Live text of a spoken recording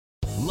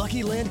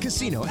Lucky Land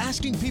Casino,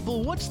 asking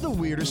people, what's the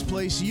weirdest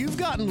place you've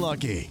gotten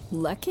lucky?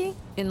 Lucky?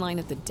 In line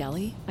at the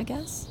deli, I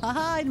guess?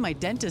 Aha, in my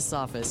dentist's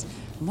office.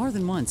 More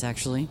than once,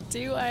 actually.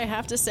 Do I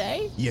have to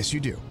say? Yes, you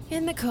do.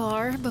 In the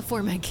car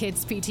before my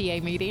kids'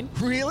 PTA meeting.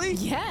 Really?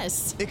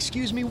 Yes.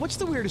 Excuse me, what's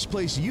the weirdest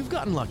place you've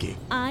gotten lucky?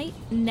 I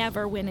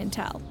never win and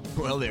tell.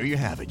 Well, there you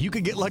have it. You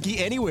can get lucky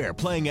anywhere,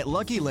 playing at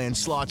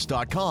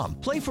LuckyLandSlots.com.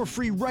 Play for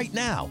free right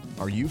now.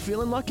 Are you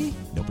feeling lucky?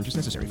 No purchase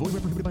necessary. Void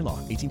where prohibited by law.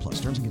 18 plus.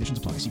 Terms and conditions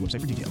apply. See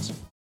website for details.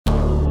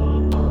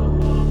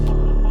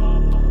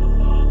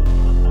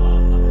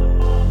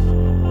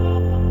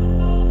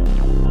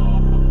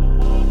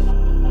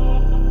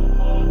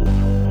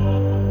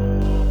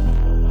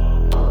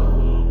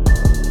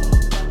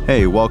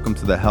 Hey, welcome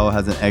to the Hell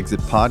Has an Exit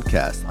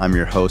podcast. I'm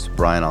your host,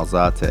 Brian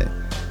Alzate.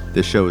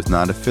 This show is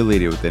not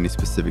affiliated with any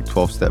specific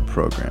 12-step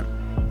program.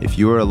 If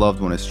you or a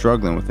loved one is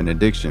struggling with an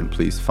addiction,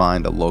 please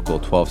find a local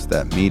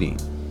 12-step meeting.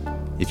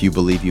 If you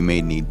believe you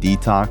may need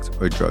detox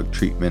or drug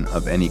treatment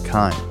of any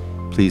kind,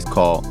 please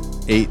call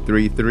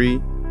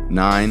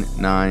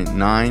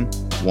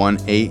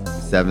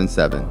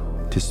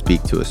 833-999-1877 to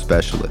speak to a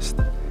specialist.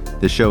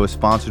 This show is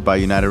sponsored by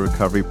United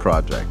Recovery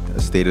Project,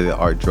 a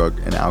state-of-the-art drug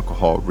and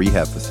alcohol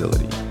rehab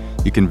facility.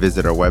 You can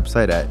visit our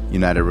website at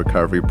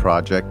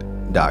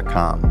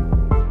unitedrecoveryproject.com.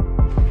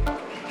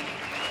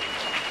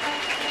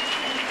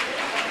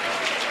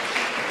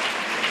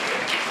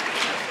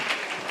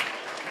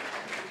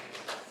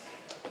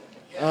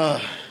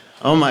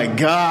 Oh my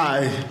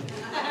God.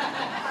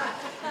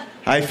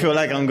 I feel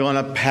like I'm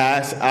gonna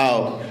pass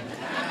out.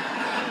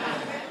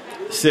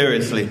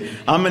 Seriously.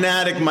 I'm an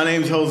addict. My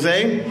name's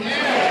Jose.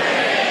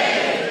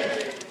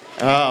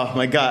 Oh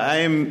my God. I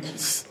am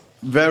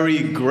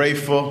very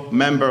grateful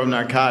member of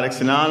Narcotics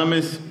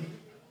Anonymous.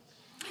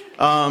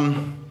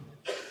 I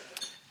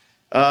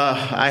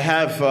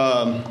have,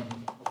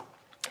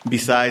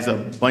 besides a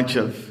bunch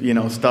of,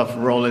 stuff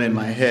rolling in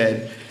my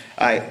head,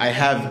 I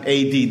have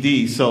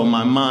ADD, so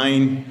my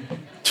mind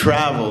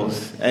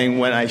travels. And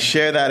when I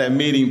share that at a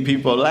meeting,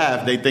 people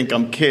laugh. They think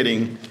I'm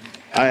kidding.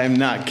 I am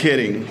not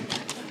kidding.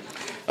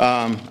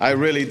 I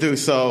really do.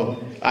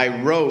 So I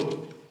wrote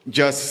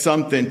just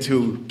something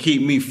to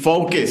keep me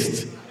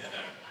focused,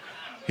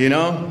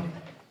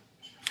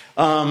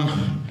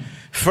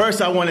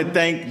 First, I want to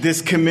thank this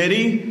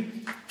committee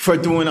for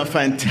doing a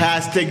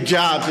fantastic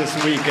job this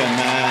weekend,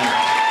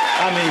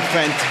 man.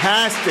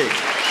 Fantastic.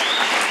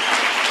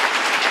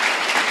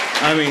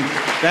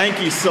 Thank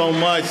you so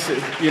much,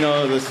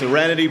 the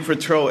Serenity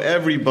Patrol,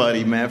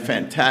 everybody, man,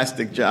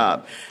 fantastic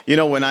job.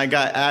 When I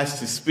got asked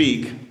to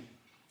speak,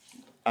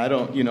 I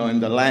don't, in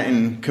the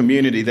Latin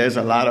community, there's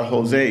a lot of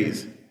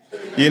Jose's,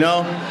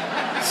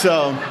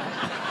 So,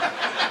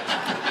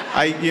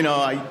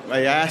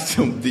 I asked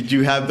him, did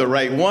you have the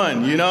right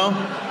one,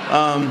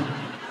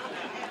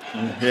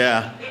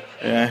 Yeah,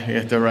 you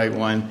have the right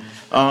one.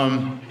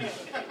 And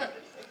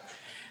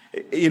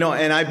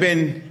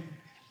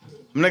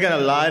I'm not going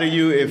to lie to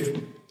you, if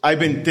I've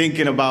been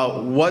thinking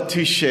about what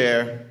to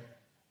share,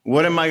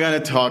 what am I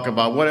going to talk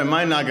about, what am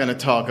I not going to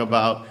talk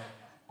about,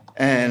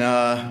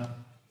 and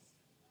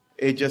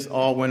it just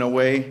all went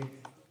away.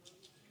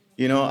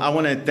 I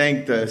want to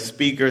thank the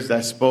speakers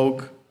that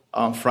spoke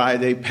on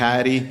Friday,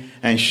 Patty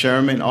and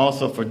Sherman,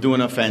 also for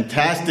doing a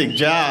fantastic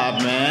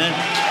job, man.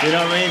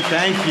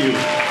 Thank you.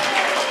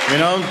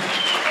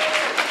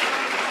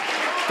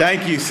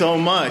 Thank you so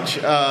much.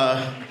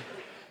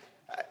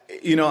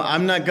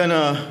 I'm not going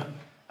to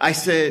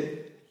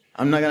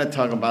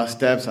talk about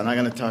steps. I'm not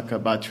going to talk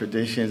about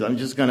traditions. I'm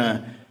just going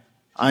to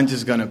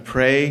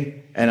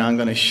pray, and I'm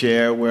going to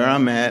share where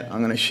I'm at. I'm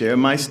going to share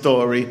my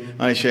story. I'm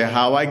going to share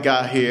how I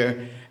got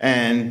here,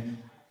 and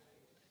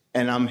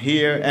I'm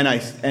here, and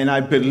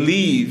I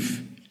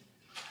believe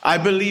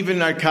in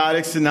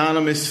Narcotics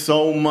Anonymous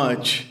so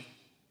much.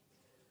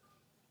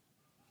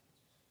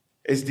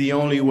 It's the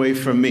only way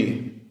for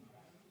me.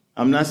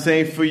 I'm not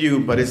saying for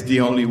you, but it's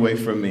the only way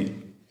for me.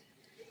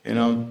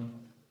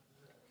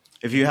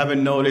 If you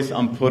haven't noticed,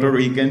 I'm Puerto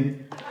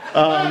Rican.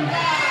 I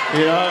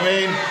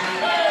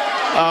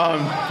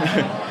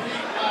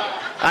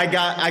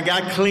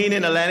got clean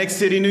in Atlantic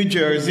City, New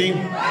Jersey.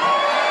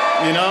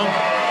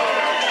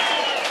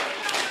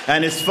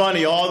 And it's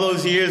funny, all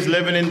those years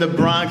living in the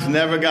Bronx,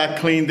 never got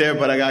clean there,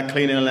 but I got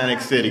clean in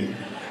Atlantic City.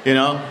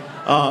 Getting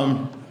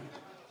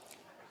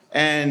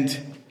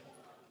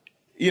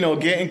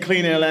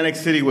clean in Atlantic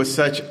City was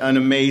such an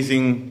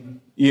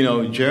amazing,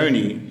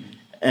 journey.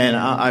 And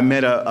I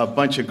met a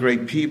bunch of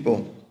great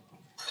people.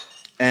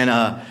 And,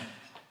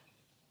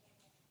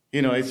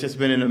 it's just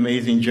been an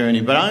amazing journey.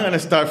 But I'm going to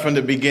start from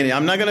the beginning.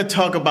 I'm not going to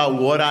talk about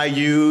what I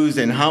use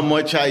and how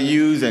much I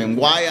use and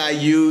why I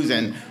use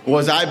and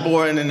was I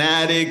born an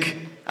addict.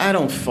 I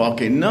don't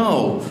fucking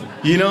know.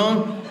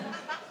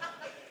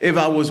 If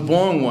I was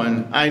born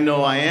one, I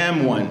know I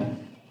am one.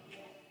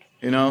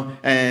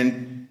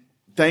 And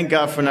thank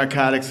God for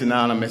Narcotics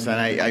Anonymous, and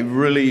I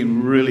really,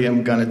 really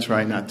am going to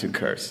try not to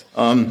curse.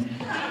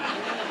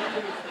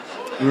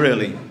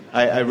 Really,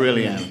 I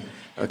really am,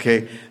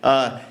 okay?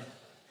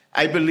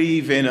 I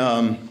believe in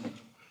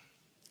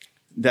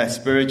that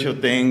spiritual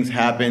things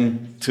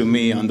happened to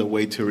me on the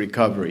way to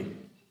recovery.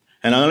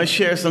 And I'm going to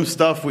share some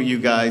stuff with you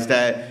guys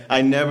that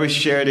I never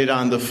shared it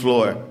on the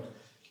floor.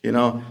 You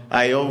know,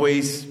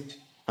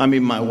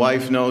 my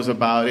wife knows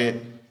about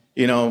it.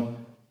 You know,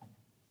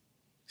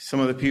 some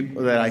of the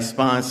people that I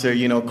sponsor,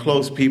 you know,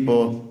 close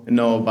people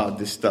know about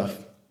this stuff.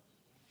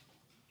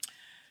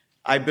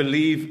 I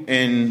believe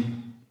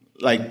in,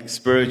 like,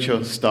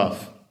 spiritual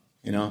stuff,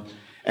 you know.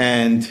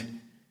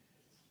 And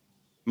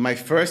my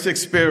first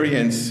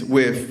experience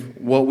with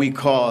what we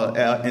call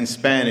in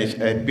Spanish,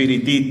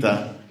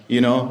 espiritista, you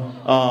know,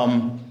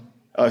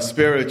 a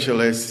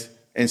spiritualist,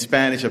 in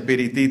Spanish, a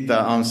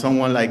espiritista,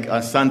 someone like a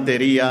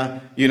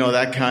santeria, you know,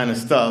 that kind of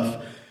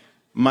stuff.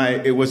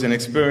 It was an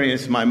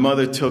experience. My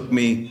mother took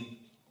me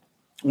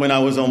when I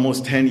was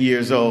almost 10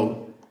 years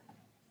old.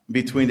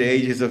 Between the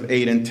ages of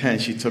 8 and 10,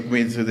 she took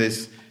me to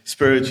this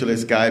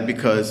spiritualist guy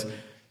because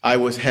I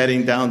was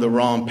heading down the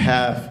wrong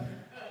path,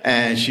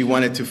 and she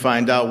wanted to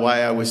find out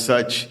why I was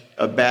such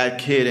a bad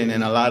kid and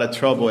in a lot of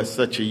trouble at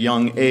such a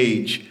young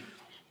age.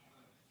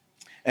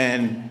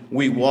 And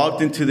we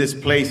walked into this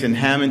place in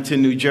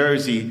Hamilton, New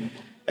Jersey,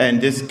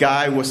 and this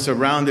guy was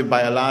surrounded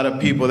by a lot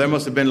of people. There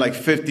must have been like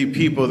 50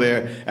 people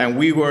there, and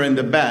we were in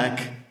the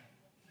back.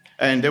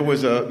 And there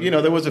was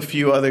a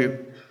few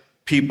other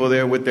people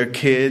there with their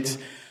kids.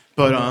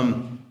 But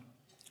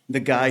the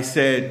guy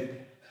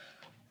said,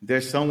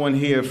 there's someone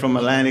here from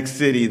Atlantic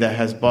City that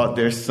has bought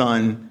their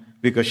son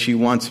because she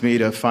wants me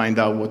to find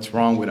out what's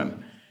wrong with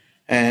him.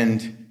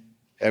 And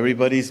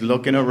everybody's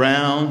looking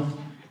around,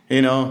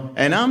 you know,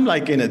 and I'm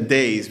like in a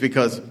daze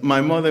because my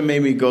mother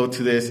made me go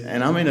to this,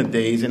 and I'm in a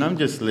daze, and I'm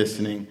just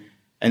listening.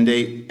 And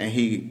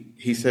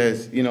he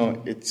says, you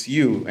know, it's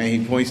you. And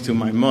he points to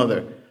my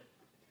mother,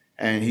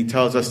 and he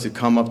tells us to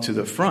come up to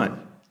the front.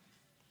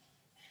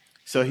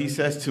 So he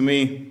says to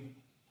me,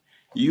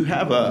 you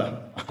have a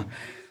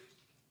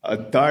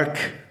dark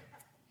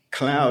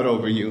cloud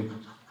over you,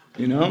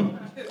 you know?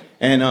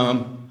 And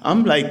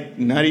I'm like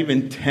not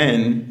even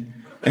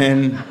 10,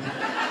 and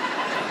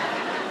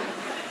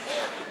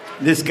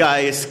this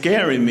guy is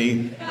scaring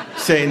me,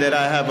 saying that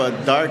I have a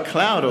dark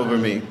cloud over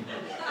me.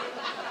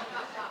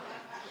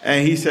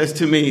 And he says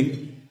to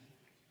me,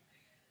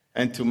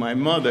 and to my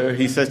mother,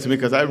 he says to me,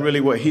 because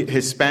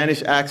his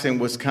Spanish accent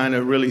was kind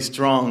of really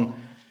strong,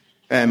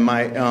 and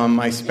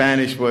my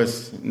Spanish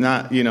was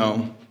not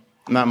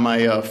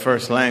my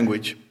first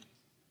language.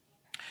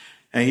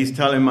 And he's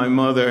telling my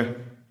mother,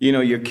 you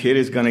know, your kid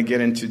is going to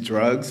get into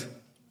drugs.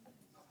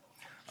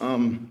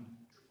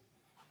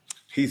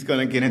 He's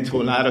going to get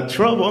into a lot of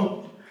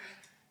trouble.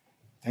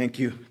 Thank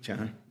you,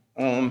 John.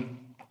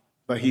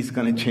 But he's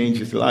going to change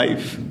his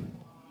life.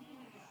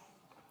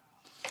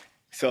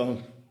 So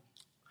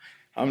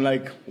I'm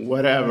like,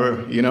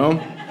 whatever, you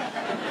know?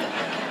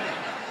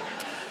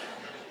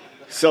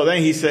 So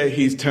then he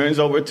turns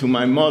over to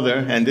my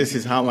mother, and this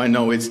is how I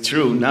know it's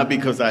true, not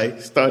because I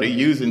started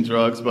using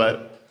drugs,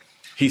 but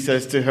he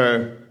says to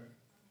her,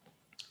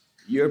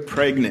 you're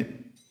pregnant.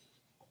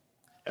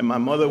 And my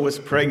mother was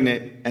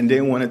pregnant and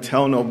didn't want to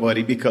tell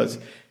nobody because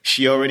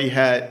she already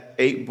had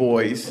 8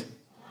 boys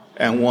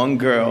and 1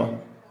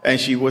 girl, and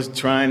she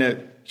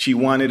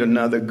wanted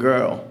another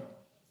girl,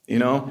 you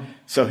know?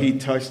 So he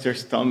touched her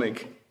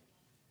stomach,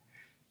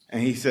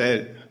 and he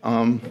said,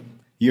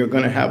 you're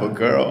going to have a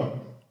girl.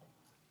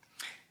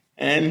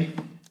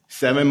 And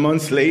 7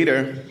 months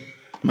later,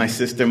 my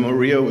sister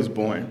Maria was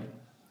born,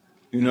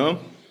 you know?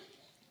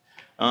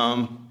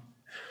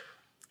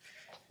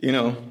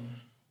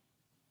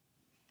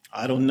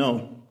 I don't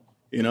know,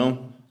 you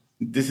know?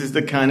 This is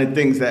the kind of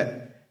things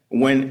that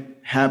went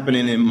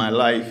happening in my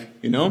life,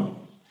 you know?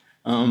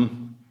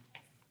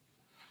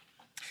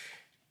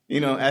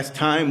 As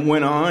time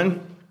went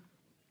on,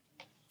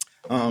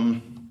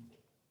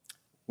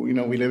 we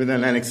live in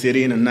Atlantic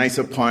City in a nice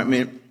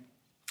apartment,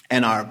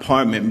 and our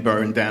apartment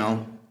burned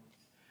down.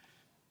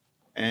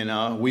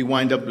 And we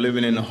wind up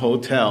living in a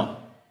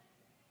hotel.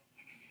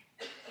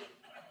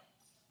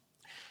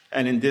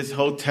 And in this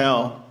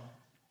hotel,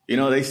 you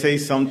know, they say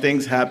some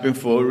things happen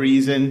for a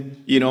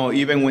reason. You know,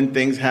 even when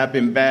things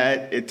happen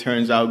bad, it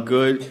turns out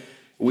good.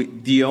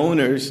 The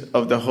owners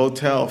of the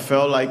hotel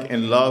fell like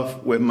in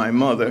love with my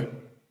mother.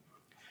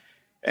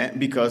 And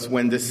because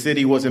when the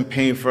city wasn't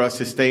paying for us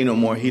to stay no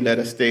more, he let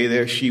us stay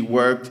there. She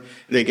worked.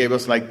 They gave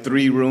us like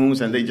 3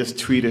 rooms, and they just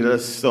treated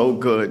us so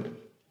good,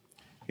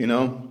 you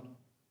know?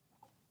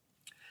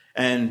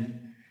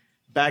 And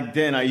back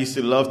then, I used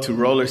to love to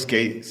roller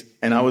skate,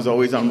 and I was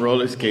always on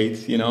roller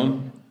skates, you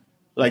know?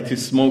 Like to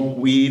smoke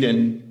weed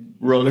and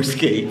roller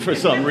skate for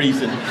some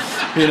reason,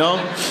 you know?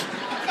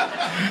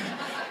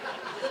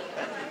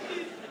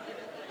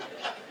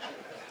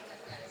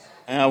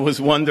 And I was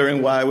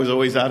wondering why I was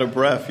always out of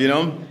breath, you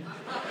know?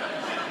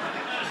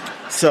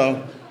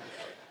 So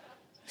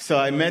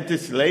I met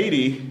this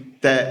lady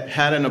that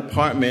had an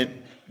apartment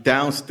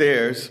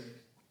downstairs,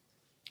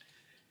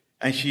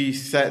 and she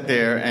sat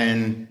there,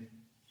 and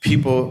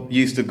people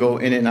used to go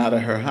in and out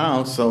of her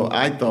house, so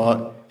I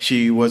thought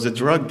she was a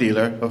drug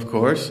dealer, of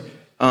course.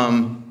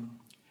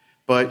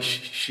 But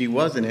she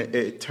wasn't.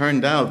 It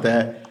turned out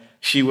that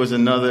she was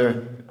another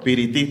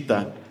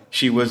Piritita.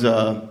 She was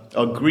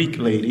a Greek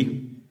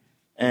lady,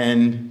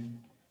 and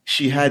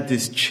she had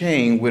this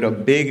chain with a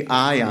big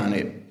eye on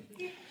it,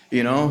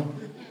 you know?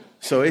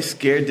 So it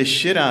scared the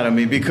shit out of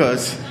me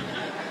because,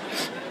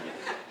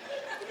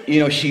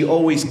 she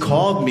always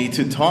called me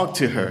to talk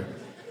to her.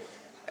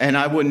 And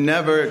I would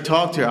never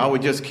talk to her. I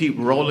would just keep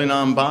rolling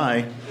on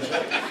by.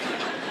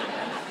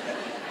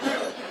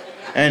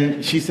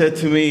 And she said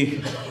to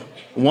me,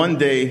 one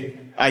day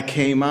I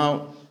came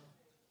out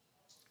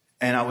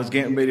and I was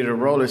getting ready to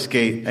roller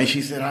skate. And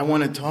she said, I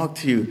want to talk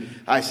to you.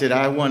 I said,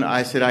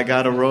 I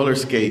got a roller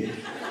skate.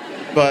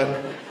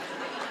 But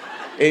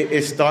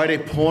it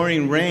started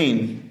pouring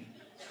rain.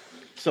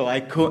 So I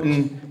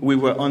couldn't, we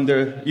were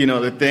under,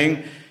 the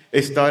thing.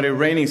 It started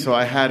raining, so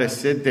I had to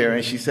sit there.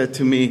 And she said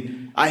to me,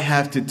 I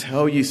have to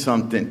tell you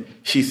something.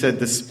 She said,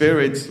 the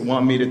spirits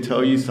want me to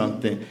tell you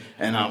something.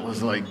 And I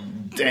was like,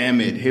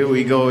 damn it, here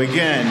we go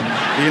again,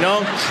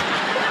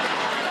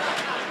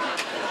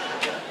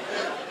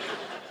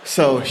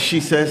 So she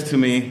says to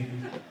me,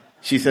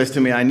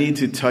 I need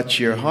to touch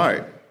your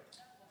heart.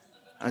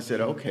 I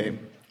said, okay.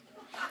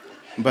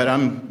 But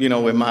I'm,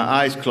 with my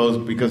eyes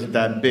closed because of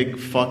that big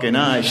fucking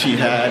eye she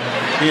had,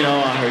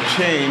 on her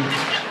chain.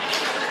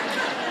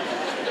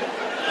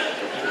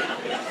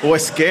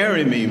 Was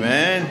scaring me,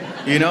 man.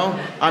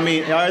 I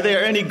mean, are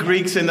there any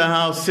Greeks in the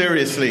house?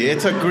 Seriously,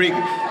 it's a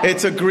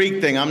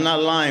Greek thing. I'm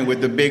not lying with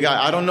the big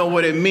eye. I don't know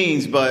what it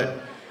means, but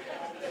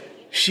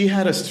she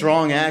had a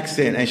strong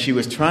accent, and she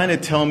was trying to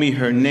tell me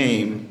her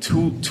name,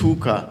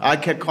 Tuka. I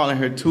kept calling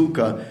her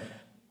Tuka,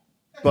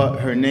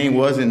 but her name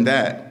wasn't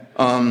that.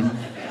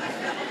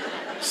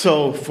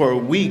 So for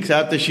weeks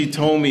after she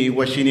told me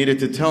what she needed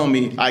to tell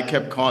me, I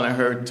kept calling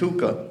her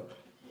Tuka.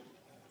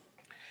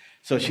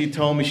 So she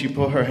told me, she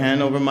put her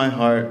hand over my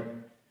heart,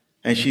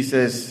 and she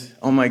says,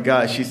 oh my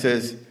God, she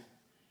says,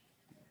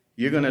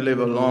 you're going to live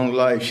a long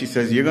life. She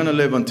says, you're going to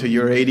live until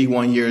you're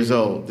 81 years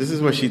old. This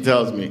is what she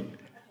tells me,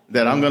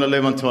 that I'm going to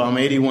live until I'm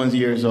 81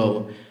 years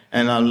old.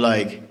 And I'm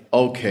like,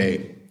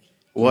 okay,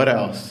 what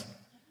else?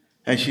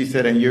 And she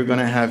said, and you're going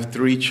to have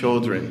 3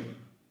 children.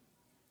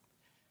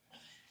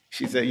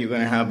 She said, you're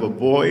going to have a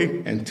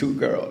boy and 2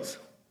 girls.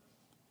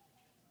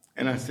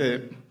 And I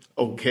said,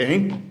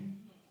 okay.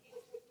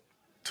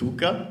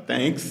 Tuka,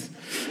 thanks.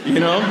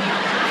 Can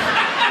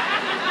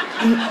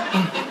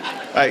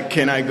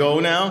I go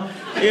now?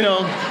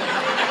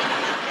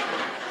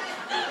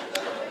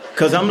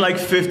 Because I'm like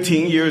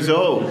 15 years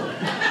old,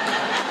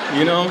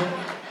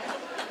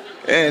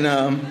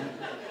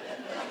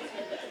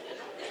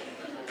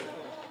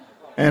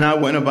 And I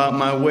went about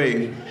my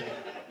way.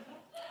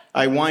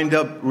 I wind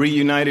up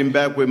reuniting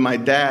back with my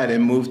dad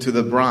and moved to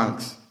the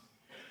Bronx.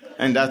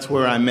 And that's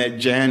where I met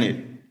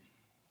Janet.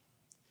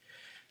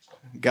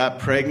 Got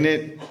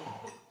pregnant,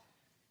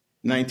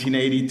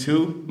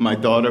 1982. My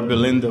daughter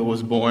Belinda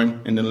was born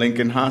in the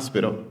Lincoln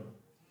Hospital,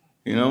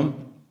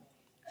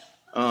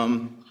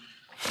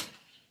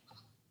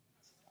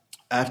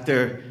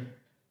 After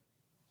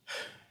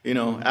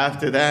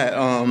that,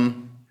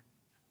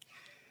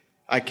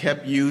 I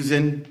kept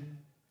using.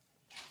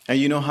 And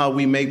you know how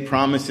we make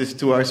promises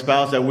to our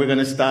spouse that we're going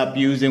to stop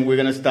using, and we're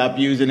going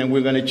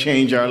to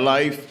change our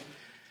life?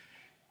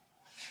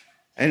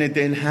 And it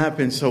didn't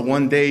happen. So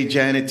one day,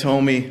 Janet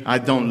told me, I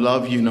don't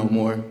love you no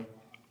more.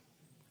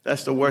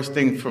 That's the worst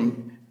thing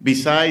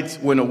besides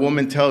when a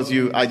woman tells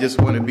you, I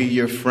just want to be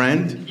your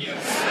friend.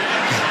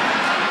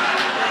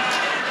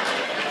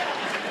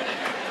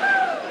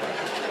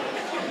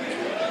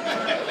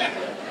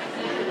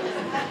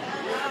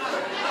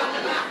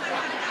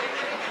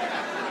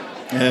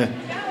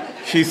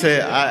 She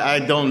said, I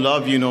don't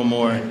love you no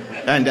more.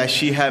 And that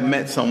she had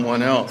met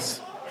someone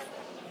else.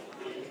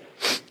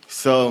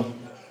 So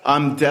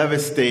I'm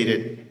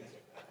devastated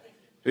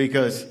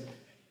because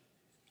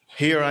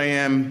here I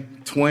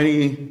am,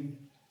 20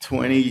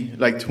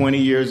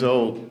 years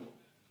old,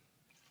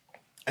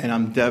 and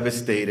I'm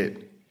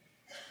devastated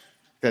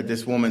that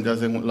this woman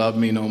doesn't love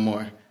me no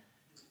more.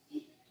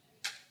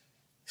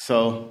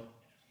 So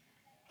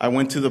I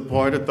went to the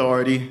Port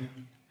Authority,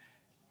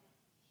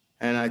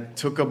 and I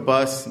took a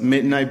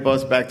midnight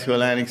bus back to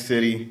Atlantic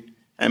City,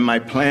 and my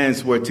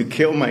plans were to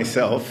kill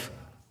myself.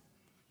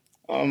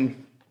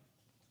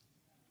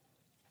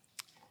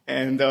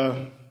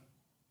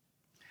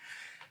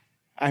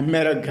 I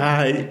met a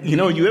guy.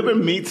 You ever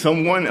meet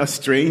someone, a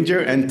stranger,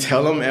 and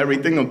tell them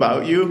everything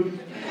about you?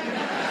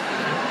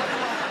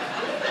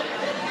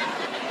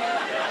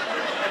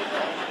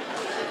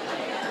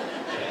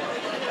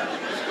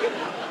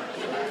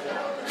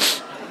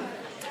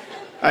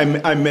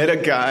 I met a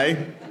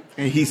guy,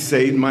 and he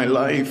saved my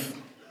life.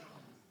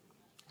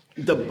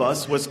 The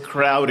bus was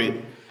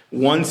crowded,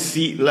 1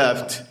 seat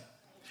left.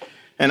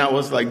 And I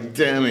was like,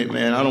 damn it,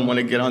 man, I don't want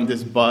to get on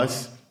this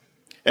bus.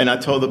 And I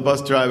told the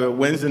bus driver,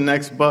 when's the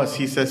next bus?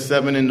 He said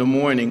 7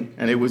 a.m,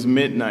 and it was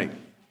midnight.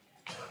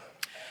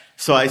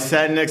 So I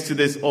sat next to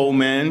this old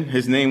man.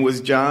 His name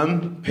was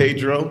John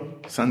Pedro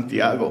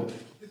Santiago.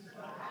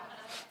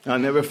 I'll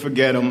never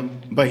forget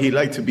him, but he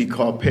liked to be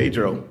called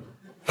Pedro.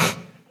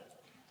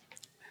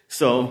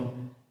 So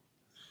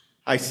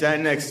I sat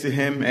next to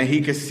him, and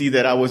he could see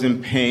that I was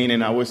in pain,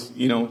 and I was,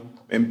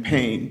 in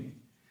pain.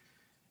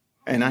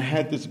 And I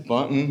had this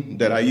button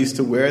that I used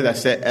to wear that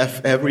said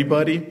F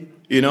everybody,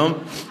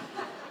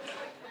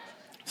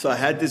 So I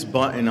had this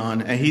button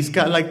on, and he's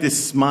got like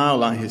this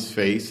smile on his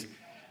face.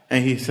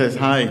 And he says,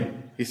 hi.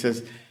 He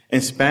says,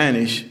 in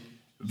Spanish,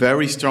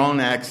 very strong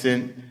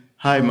accent,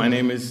 hi, my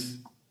name is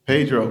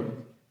Pedro.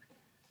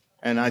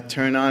 And I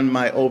turned on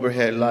my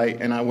overhead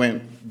light, and I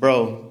went,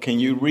 bro, can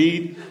you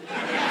read?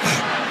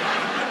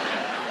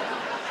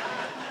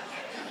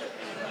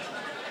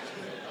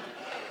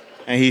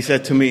 And he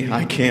said to me,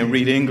 I can't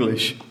read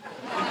English.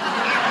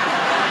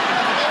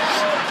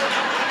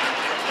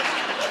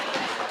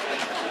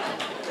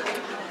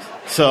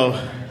 So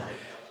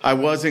I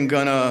wasn't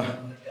gonna,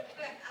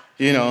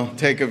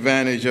 take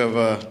advantage of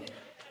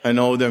an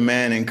older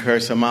man and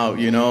curse him out,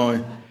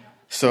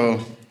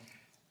 So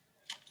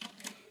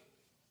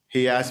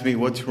he asked me,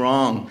 what's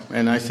wrong?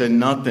 And I said,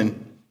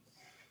 nothing.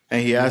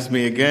 And he asked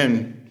me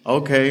again,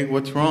 okay,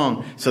 what's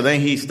wrong? So then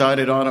he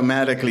started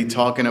automatically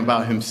talking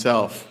about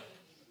himself.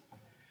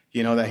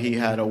 That he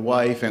had a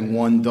wife and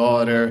one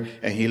daughter,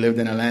 and he lived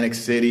in Atlantic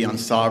City on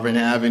Sovereign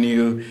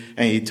Avenue,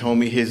 and he told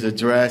me his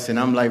address, and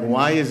I'm like,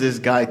 why is this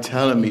guy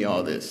telling me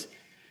all this?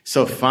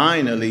 So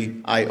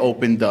finally, I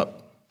opened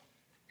up,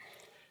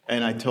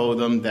 and I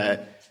told him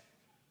that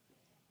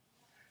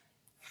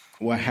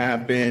what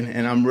happened,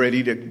 and I'm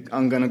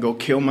going to go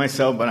kill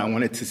myself, but I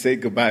wanted to say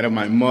goodbye to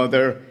my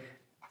mother,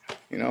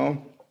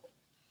 and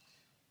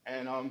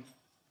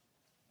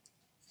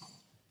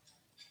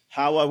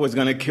how I was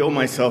going to kill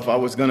myself, I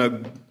was going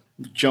to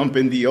jump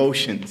in the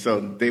ocean so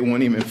they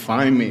wouldn't even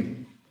find me.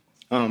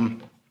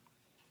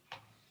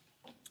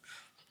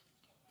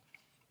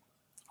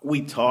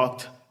 We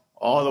talked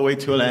all the way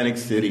to Atlantic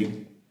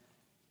City.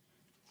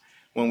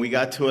 When we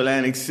got to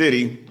Atlantic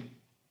City,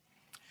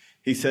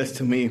 he says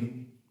to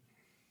me,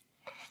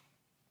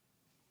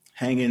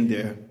 hang in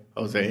there,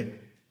 Jose.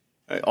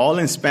 All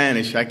in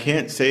Spanish. I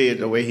can't say it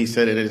the way he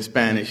said it in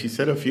Spanish. He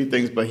said a few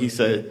things, but he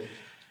said,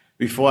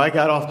 before I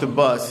got off the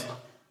bus,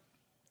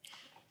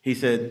 he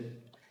said,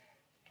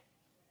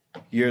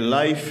 your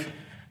life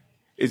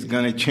is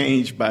going to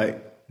change by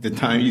the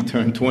time you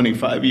turn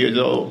 25 years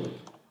old.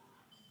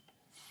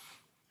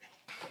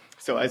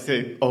 So I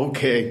said,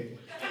 okay.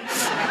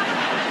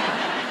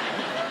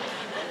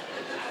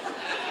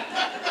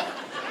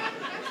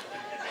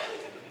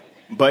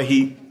 But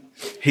he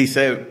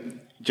said,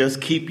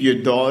 just keep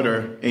your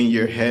daughter in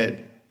your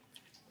head.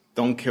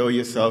 Don't kill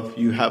yourself.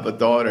 You have a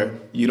daughter.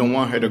 You don't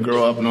want her to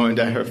grow up knowing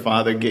that her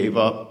father gave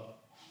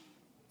up.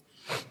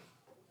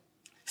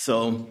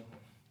 So,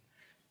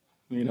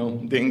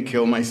 didn't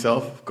kill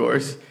myself, of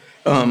course.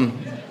 And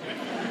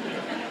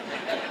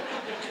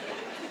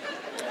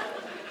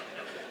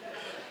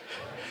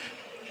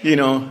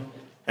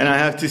I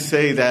have to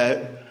say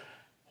that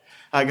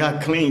I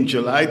got clean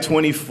July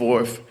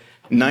 24th,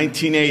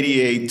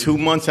 1988, 2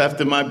 months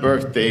after my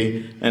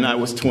birthday, and I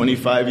was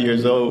 25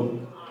 years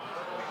old.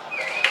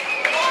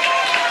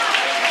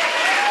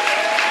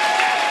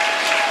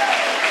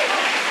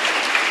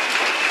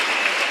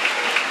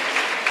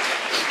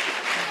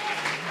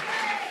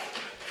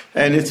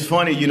 And it's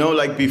funny,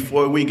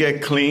 before we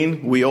get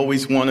clean, we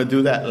always want to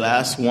do that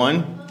last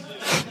one.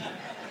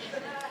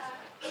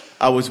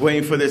 I was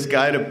waiting for this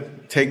guy to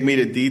take me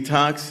to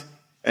detox,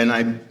 and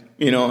I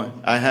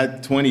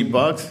had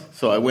 $20,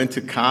 so I went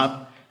to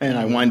cop, and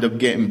I wound up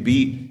getting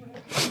beat.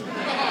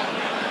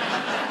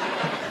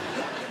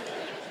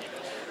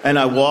 And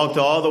I walked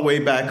all the way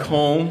back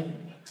home,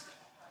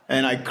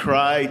 and I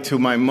cried to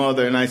my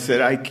mother, and I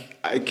said,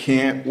 I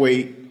can't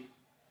wait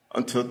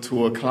until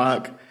 2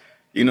 o'clock.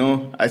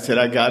 I said,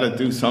 I got to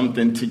do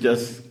something to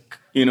just,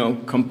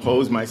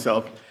 compose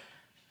myself.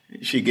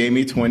 She gave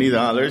me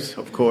 $20,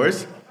 of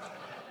course.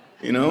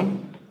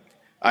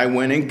 I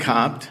went and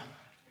copped.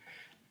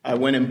 I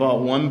went and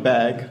bought one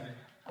bag.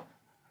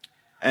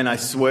 And I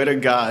swear to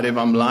God, if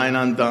I'm lying,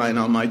 I'm dying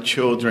on my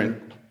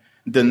children.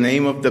 The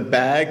name of the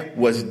bag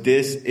was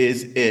This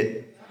Is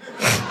It.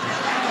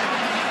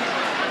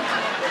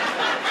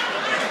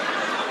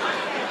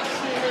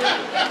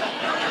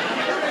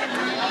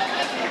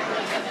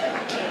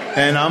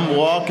 And I'm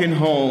walking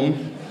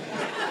home,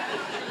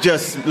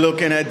 just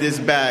looking at this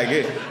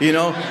bag. It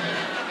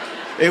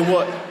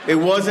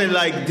wasn't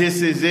like,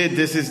 this is it,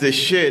 this is the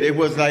shit. It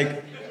was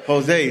like,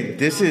 Jose,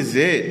 this is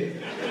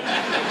it.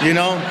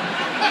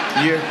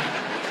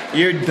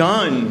 You're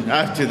done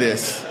after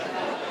this.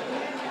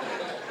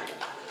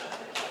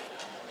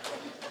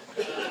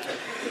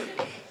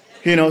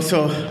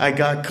 So I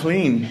got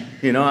clean.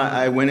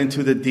 I went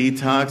into the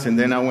detox, and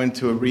then I went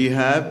to a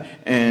rehab,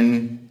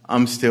 and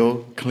I'm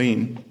still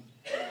clean.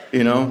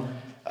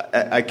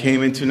 I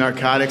came into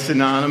Narcotics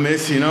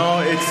Anonymous,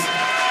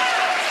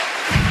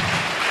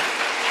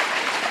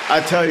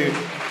 I tell you,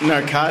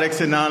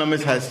 Narcotics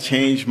Anonymous has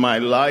changed my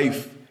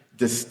life.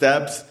 The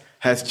steps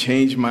has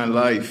changed my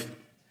life.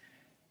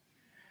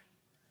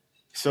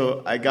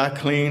 So I got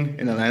clean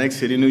in Atlantic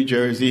City, New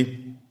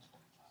Jersey.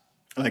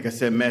 Like I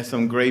said, met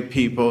some great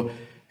people.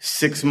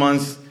 6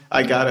 months,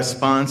 I got a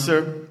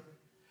sponsor,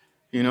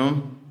 you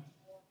know.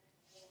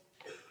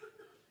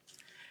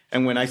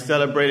 And when I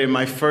celebrated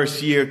my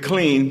first year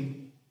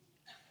clean,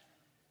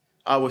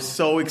 I was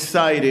so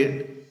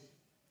excited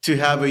to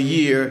have a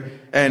year,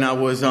 and I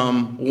was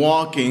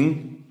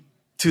walking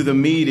to the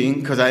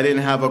meeting because I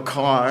didn't have a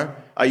car.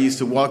 I used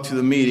to walk to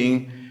the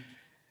meeting,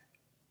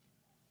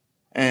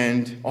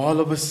 and all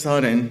of a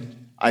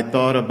sudden, I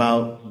thought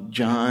about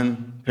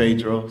John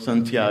Pedro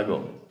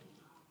Santiago,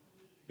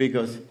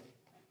 because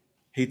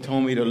he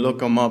told me to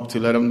look him up to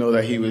let him know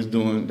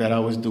that I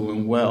was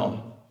doing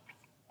well.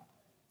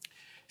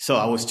 So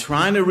I was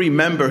trying to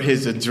remember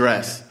his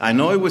address. I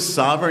know it was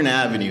Sovereign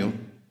Avenue,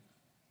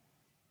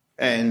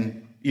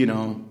 and, you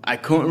know, I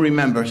couldn't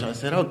remember. So I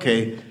said,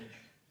 okay,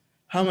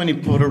 how many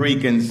Puerto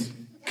Ricans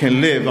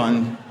can live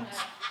on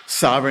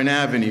Sovereign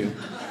Avenue?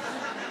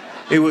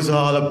 It was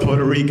all a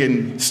Puerto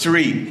Rican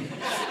street.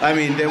 I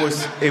mean, it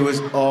was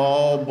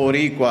all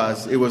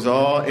Boricuas. It was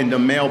all in the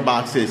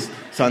mailboxes.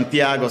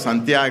 Santiago,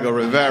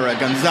 Rivera,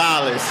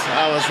 Gonzalez.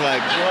 I was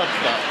like, what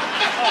the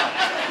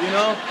fuck? You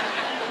know?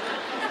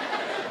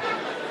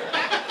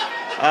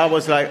 I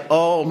was like,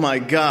 oh my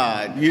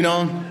God, you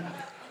know?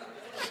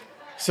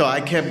 So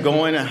I kept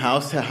going to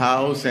house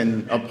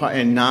and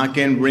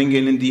knocking,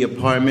 ringing in the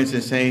apartments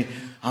and saying,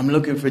 I'm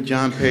looking for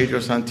John Pedro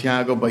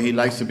Santiago, but he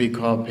likes to be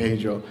called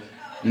Pedro.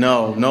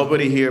 No,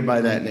 nobody here by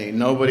that name.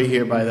 Nobody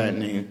here by that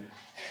name.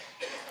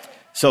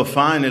 So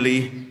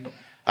finally,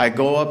 I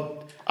go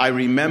up. I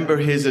remember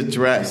his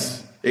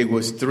address. It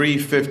was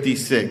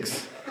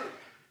 356.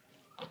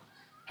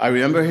 I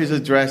remember his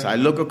address. I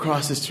look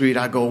across the street.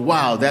 I go,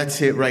 wow, that's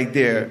it right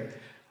there.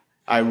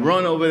 I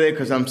run over there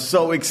because I'm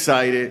so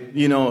excited.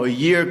 You know, a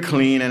year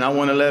clean, and I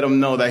want to let him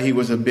know that he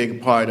was a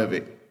big part of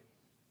it.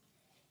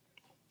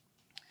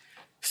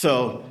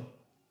 So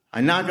I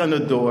knock on the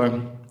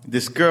door.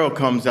 This girl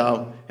comes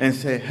out and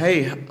say,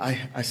 hey,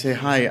 I say,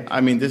 hi. I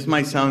mean, this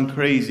might sound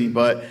crazy,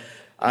 but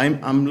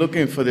I'm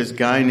looking for this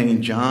guy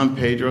named John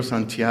Pedro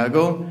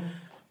Santiago.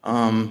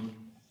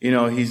 You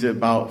know, he's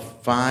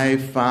about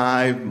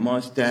 5'5",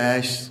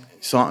 mustache,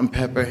 salt and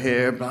pepper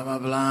hair, blah, blah,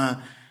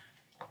 blah.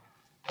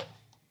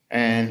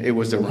 And it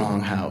was the wrong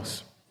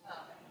house,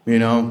 you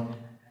know?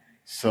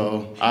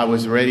 So I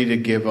was ready to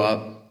give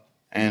up,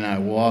 and I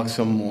walked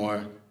some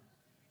more.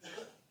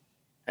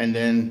 And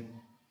then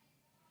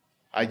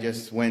I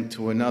just went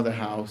to another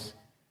house,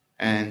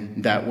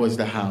 and that was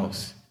the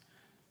house.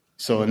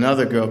 So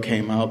another girl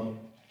came up,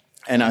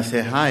 and I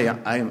said, hi,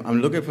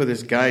 I'm looking for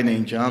this guy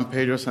named John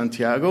Pedro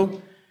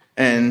Santiago.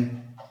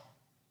 And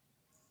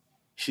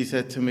she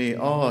said to me,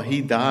 oh, he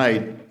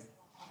died.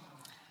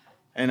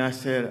 And I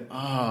said,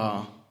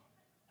 I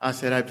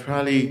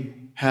probably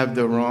have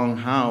the wrong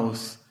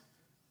house.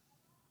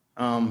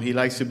 He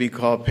likes to be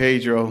called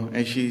Pedro.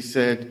 And she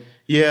said,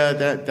 yeah,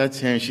 that's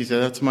him. She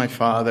said, that's my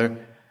father.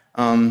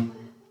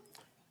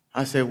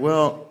 I said,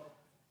 well,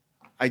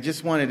 I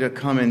just wanted to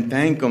come and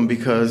thank him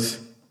because,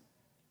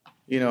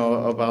 you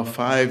know, about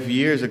 5 or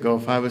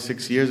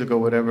 6 years ago,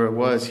 whatever it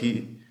was,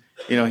 he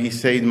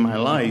saved my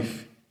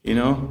life, you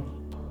know?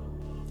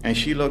 And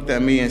she looked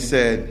at me and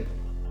said,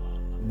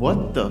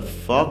 what the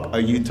fuck are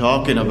you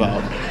talking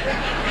about?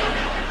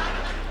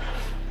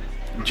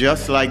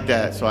 Just like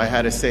that. So I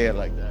had to say it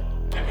like that.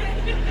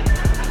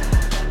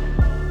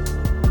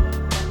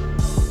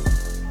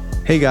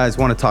 Hey guys,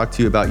 want to talk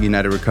to you about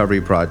United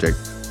Recovery Project.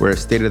 We're a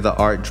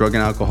state-of-the-art drug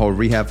and alcohol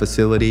rehab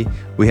facility.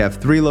 We have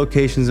 3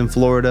 locations in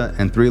Florida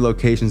and 3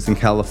 locations in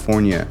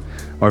California.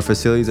 Our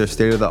facilities are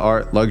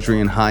state-of-the-art,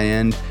 luxury, and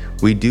high-end.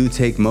 We do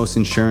take most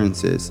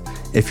insurances.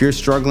 If you're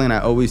struggling,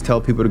 I always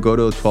tell people to go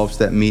to a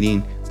 12-step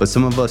meeting, but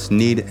some of us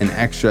need an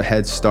extra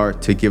head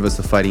start to give us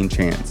a fighting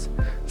chance.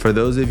 For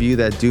those of you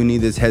that do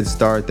need this head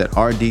start, that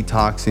are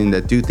detoxing,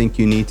 that do think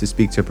you need to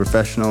speak to a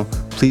professional,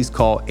 please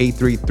call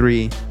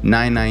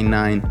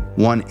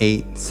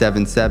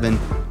 833-999-1877.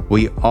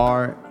 We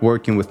are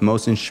working with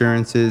most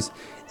insurances.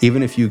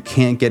 Even if you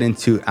can't get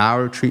into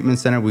our treatment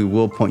center, we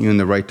will point you in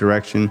the right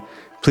direction.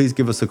 Please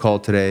give us a call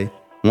today.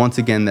 Once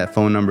again, that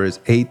phone number is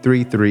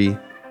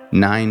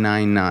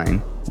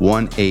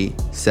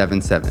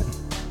 833-999-1877.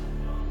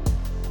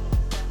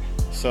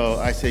 So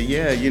I said,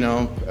 yeah,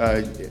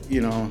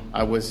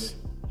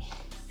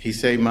 he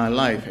saved my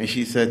life. And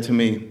she said to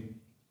me,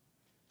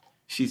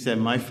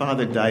 my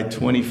father died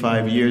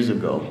 25 years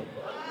ago.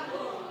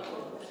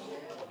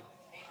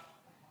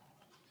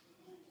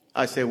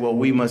 I said, well,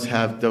 we must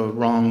have the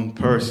wrong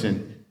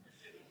person.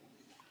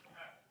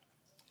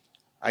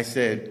 I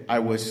said, I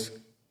was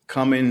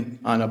coming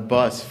on a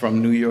bus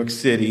from New York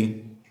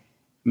City,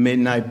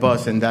 midnight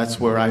bus, and that's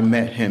where I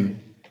met him.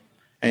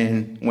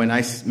 And when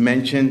I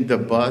mentioned the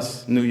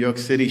bus, New York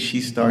City,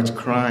 she starts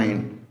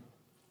crying.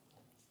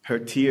 Her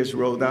tears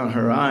roll down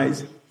her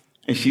eyes,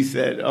 and she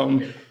said,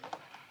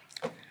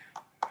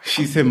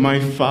 my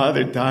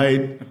father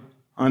died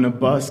on a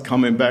bus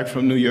coming back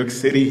from New York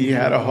City. He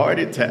had a heart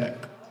attack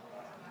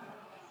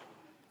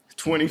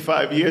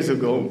 25 years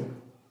ago.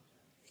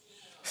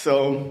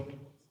 So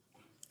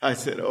I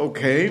said,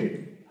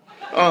 okay.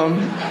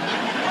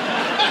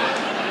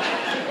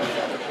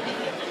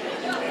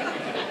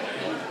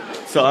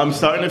 So I'm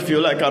starting to feel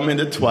like I'm in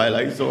the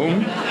Twilight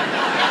Zone.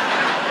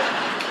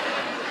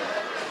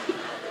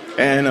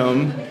 And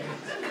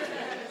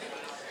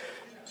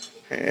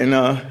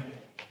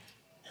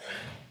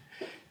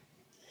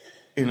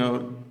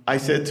I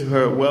said to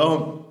her,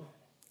 well,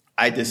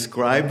 I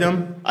described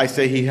him. I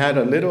said he had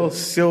a little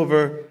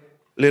silver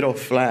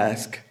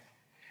flask,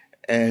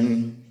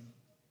 and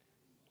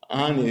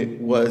on it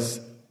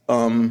was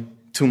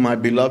to my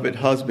beloved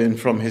husband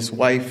from his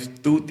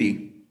wife,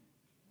 Tuti.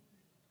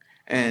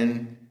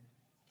 And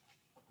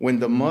when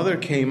the mother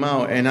came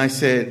out and I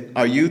said,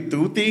 are you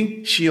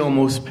Tuti? She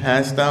almost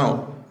passed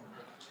out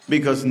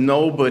because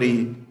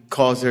nobody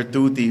calls her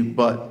Tuti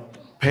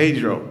but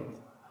Pedro.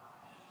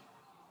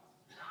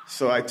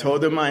 So I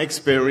told her my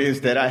experience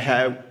that I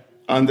had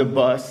on the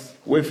bus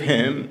with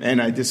him,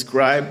 and I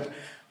described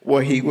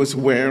what he was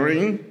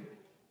wearing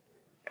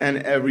and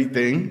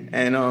everything,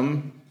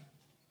 and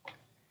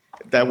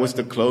that was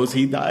the clothes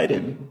he died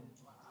in.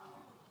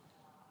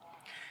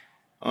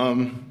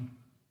 And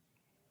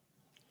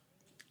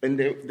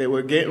they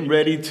were getting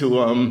ready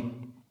to,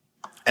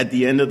 at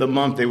the end of the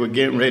month, they were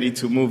getting ready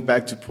to move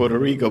back to Puerto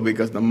Rico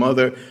because the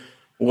mother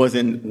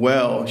wasn't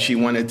well. She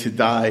wanted to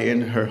die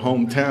in her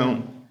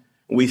hometown.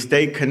 We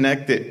stayed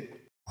connected.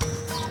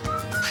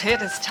 It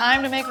is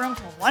time to make room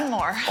for one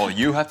more. All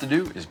you have to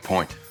do is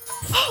point.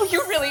 Oh, you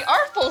really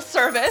are full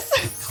service.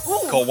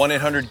 Ooh. Call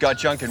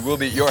 1-800-GOT-JUNK and we'll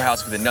be at your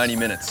house within 90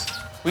 minutes.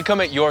 We come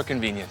at your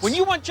convenience. When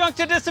you want junk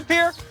to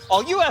disappear,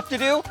 all you have to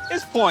do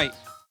is point.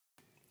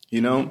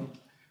 You know,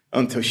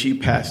 until she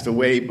passed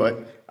away,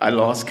 but I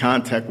lost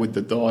contact with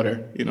the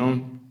daughter, you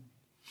know,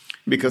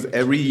 because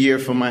every year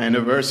for my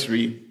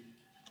anniversary,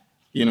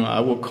 you know, I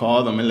will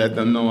call them and let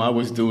them know I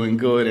was doing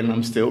good and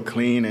I'm still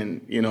clean,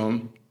 and, you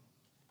know,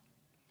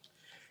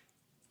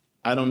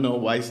 I don't know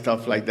why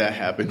stuff like that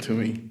happened to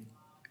me,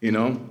 you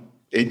know,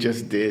 it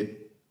just did.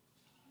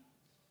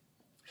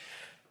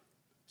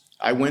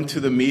 I went to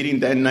the meeting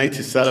that night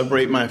to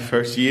celebrate my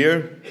first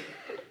year.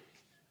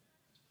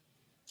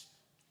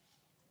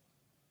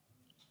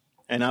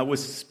 And I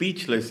was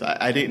speechless.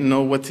 I didn't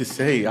know what to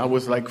say. I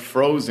was like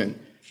frozen.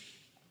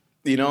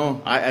 You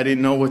know, I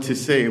didn't know what to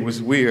say. It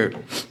was weird.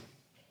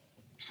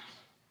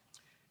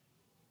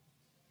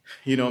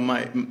 You know,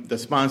 the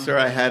sponsor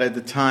I had at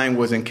the time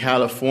was in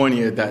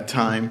California at that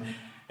time.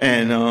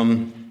 And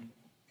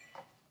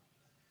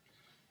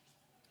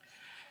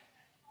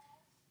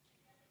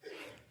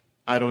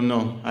I don't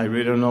know. I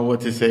really don't know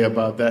what to say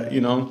about that,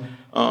 you know.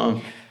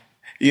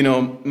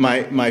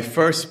 My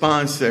first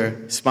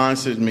sponsor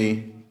sponsored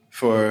me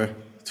for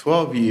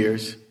 12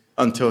 years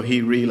until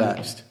he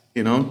relapsed,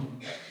 you know.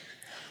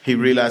 He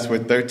relapsed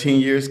with 13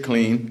 years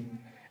clean,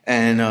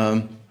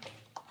 and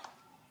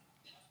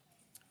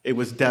it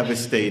was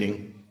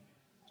devastating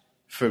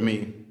for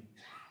me,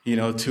 you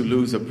know, to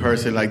lose a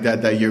person like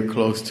that you're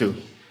close to.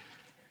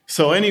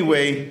 So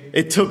anyway,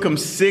 it took him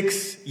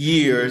 6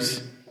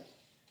 years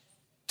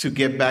to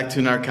get back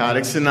to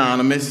Narcotics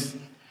Anonymous,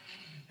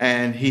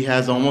 and he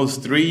has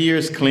almost 3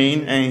 years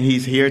clean, and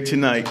he's here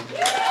tonight.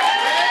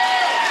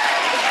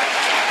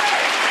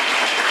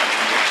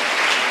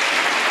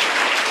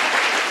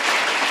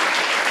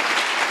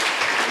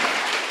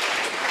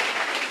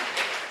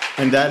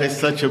 And that is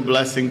such a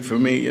blessing for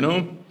me, you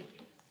know.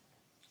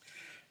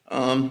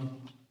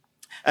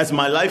 As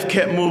my life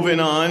kept moving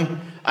on,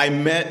 I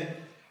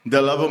met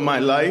the love of my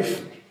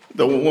life,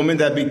 the woman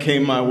that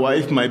became my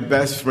wife, my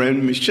best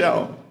friend,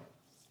 Michelle.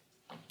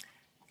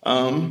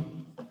 I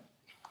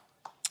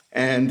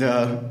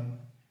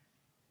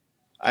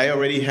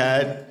already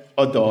had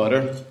a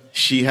daughter.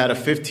 She had a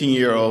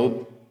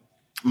 15-year-old.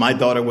 My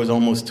daughter was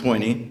almost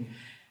 20.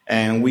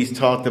 And we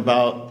talked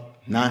about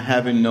not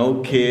having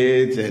no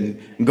kids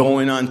and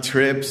going on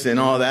trips and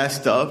all that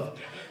stuff.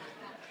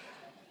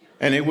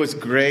 And it was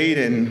great,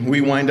 and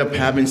we wind up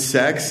having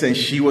sex, and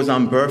she was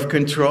on birth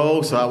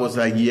control, so I was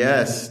like,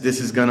 yes,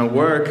 this is gonna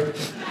work.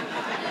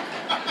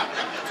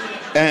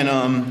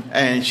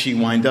 And she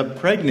wind up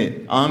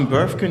pregnant on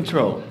birth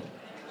control.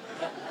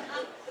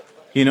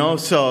 You know,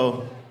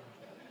 so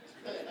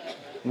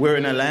we're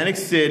in Atlantic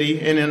City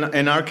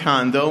in our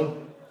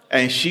condo,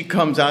 and she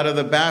comes out of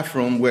the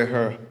bathroom with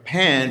her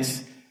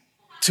pants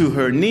to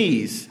her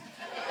knees.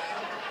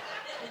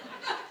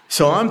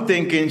 So I'm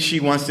thinking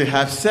she wants to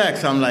have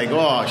sex. I'm like,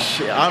 oh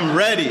shit, I'm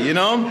ready, you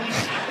know?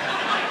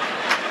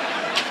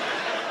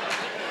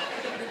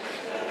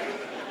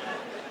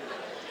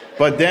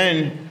 But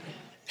then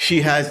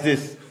she has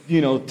this,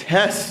 you know,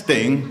 test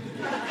thing.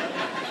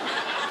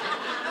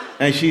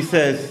 And she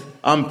says,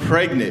 I'm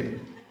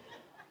pregnant.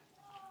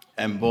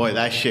 And boy,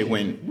 that shit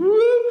went,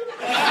 whoop.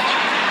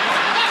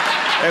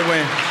 It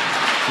went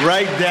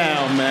right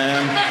down,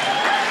 man.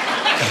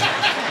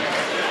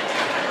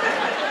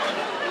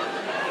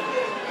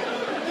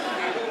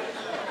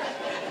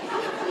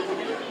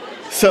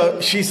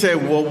 So she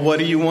said, well, what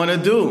do you want to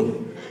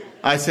do?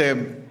 I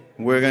said,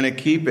 we're going to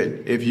keep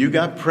it. If you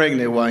got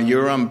pregnant while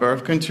you're on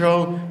birth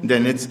control,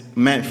 then it's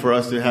meant for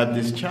us to have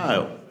this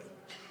child,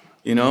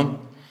 you know?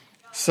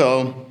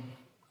 So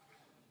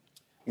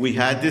we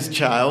had this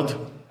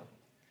child.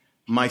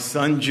 My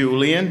son,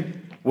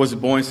 Julian, was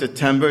born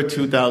September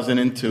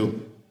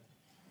 2002,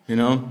 you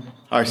know,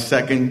 my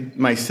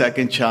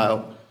second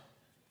child.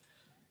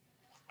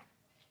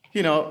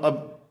 You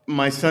know,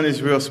 my son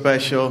is real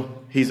special.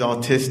 He's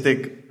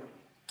autistic.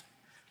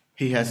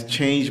 He has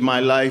changed my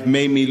life,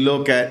 made me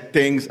look at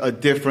things a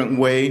different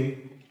way.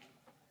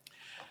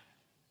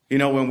 You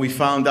know, when we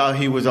found out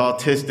he was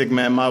autistic,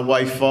 man, my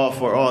wife fought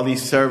for all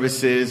these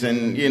services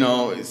and, you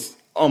know,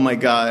 oh my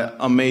God, an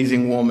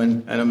amazing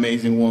woman.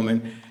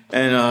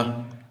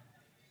 And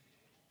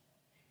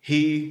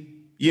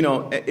you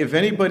know, if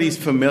anybody's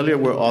familiar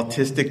with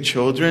autistic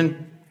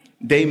children,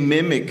 they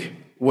mimic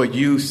what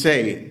you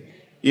say.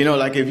 You know,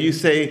 like if you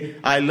say,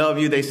 I love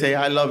you, they say,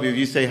 I love you. If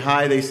you say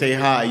hi, they say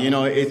hi. You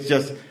know, it's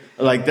just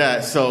like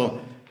that.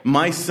 So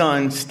my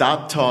son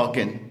stopped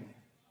talking.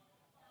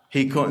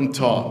 He couldn't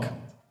talk.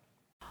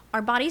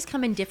 Our bodies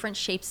come in different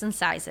shapes and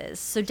sizes,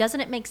 so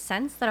doesn't it make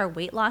sense that our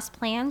weight loss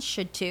plans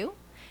should too?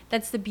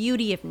 That's the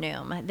beauty of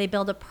Noom. They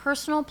build a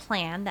personal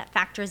plan that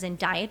factors in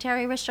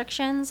dietary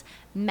restrictions,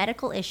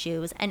 medical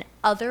issues, and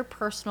other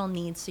personal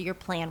needs so your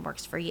plan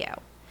works for you.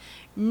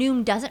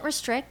 Noom doesn't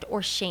restrict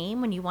or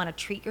shame when you want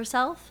to treat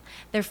yourself.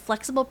 Their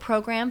flexible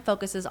program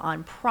focuses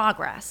on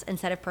progress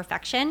instead of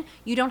perfection.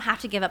 You don't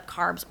have to give up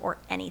carbs or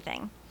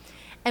anything.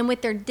 And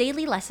with their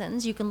daily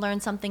lessons, you can learn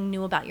something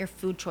new about your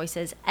food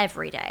choices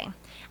every day.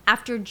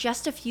 After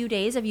just a few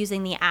days of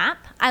using the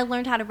app, I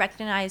learned how to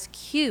recognize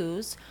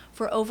cues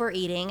for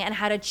overeating and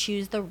how to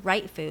choose the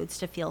right foods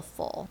to feel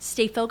full.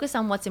 Stay focused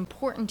on what's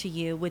important to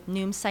you with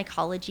Noom's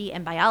psychology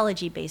and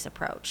biology-based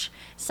approach.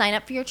 Sign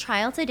up for your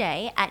trial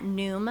today at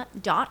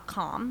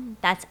Noom.com.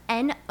 That's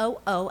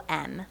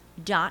Noom.com.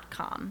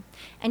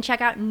 And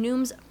check out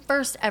Noom's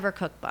first ever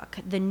cookbook,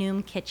 The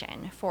Noom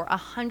Kitchen, for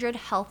 100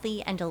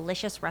 healthy and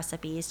delicious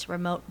recipes to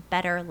promote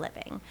better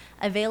living.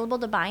 Available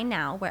to buy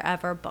now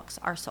wherever books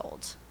are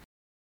sold.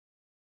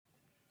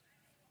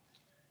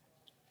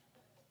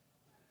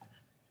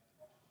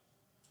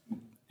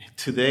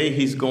 Today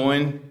he's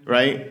going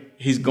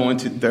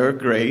to third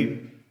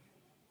grade.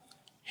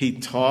 He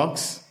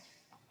talks.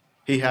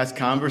 He has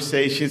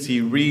conversations.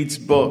 He reads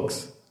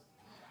books.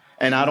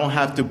 And I don't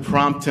have to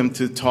prompt him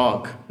to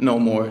talk no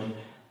more.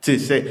 To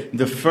say,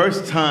 the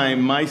first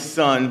time my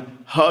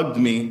son hugged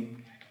me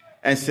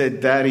and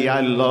said, Daddy, I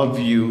love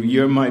you.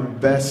 You're my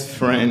best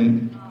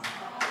friend.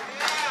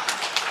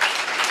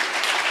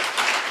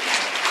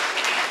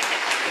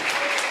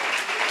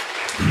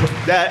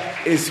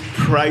 That is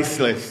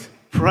priceless.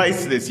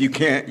 Priceless. You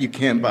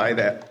can't buy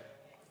that,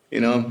 you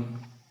know.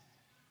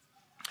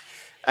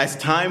 As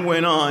time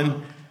went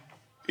on,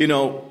 you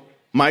know,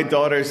 my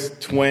daughter's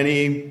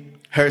 20,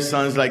 her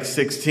son's like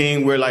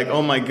 16. We're like,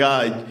 oh my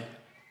God,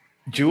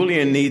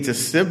 Julian needs a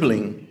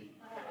sibling,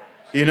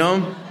 you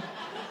know.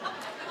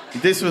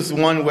 This was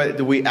one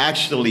that we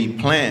actually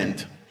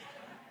planned.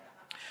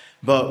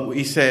 But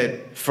we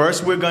said,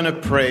 first we're going to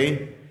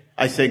pray.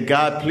 I said,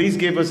 God, please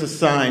give us a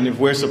sign if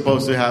we're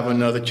supposed to have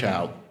another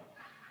child.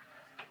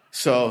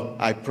 So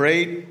I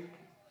prayed.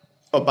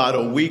 About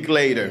a week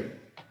later,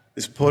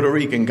 this Puerto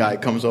Rican guy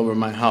comes over to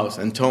my house,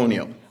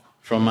 Antonio,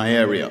 from my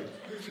area,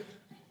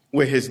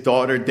 with his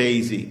daughter,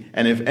 Daisy.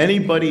 And if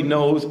anybody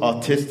knows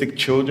autistic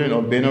children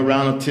or been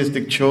around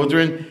autistic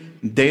children,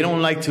 they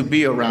don't like to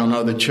be around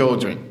other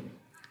children.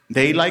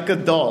 They like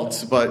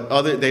adults, but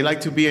they like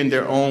to be in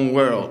their own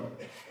world.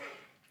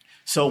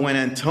 So when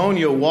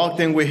Antonio walked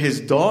in with his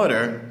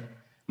daughter,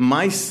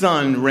 my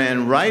son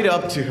ran right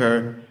up to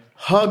her,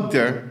 hugged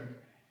her,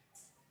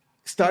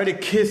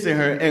 started kissing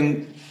her,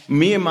 and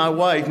me and my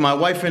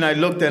wife and I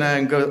looked at her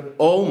and go,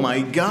 oh my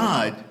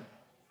God,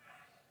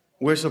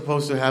 we're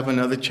supposed to have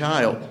another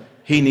child.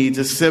 He needs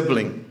a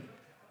sibling.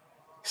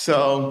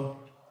 So,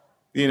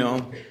 you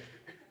know,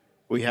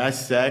 we had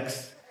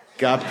sex,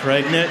 got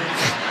pregnant.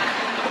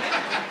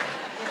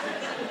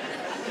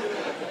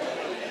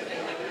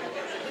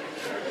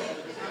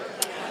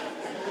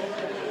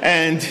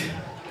 And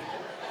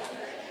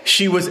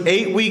she was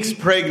 8 weeks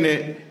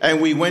pregnant, and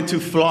we went to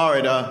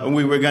Florida, and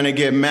we were going to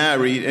get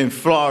married in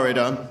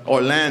Florida,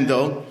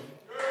 Orlando.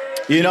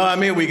 You know what I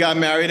mean? We got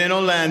married in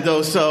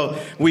Orlando, so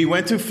we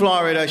went to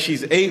Florida.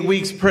 She's 8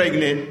 weeks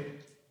pregnant.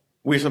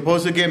 We're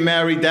supposed to get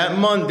married that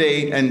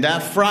Monday, and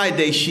that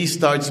Friday, she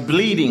starts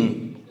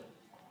bleeding.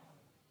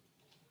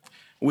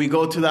 We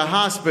go to the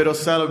hospital,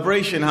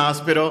 Celebration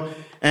Hospital,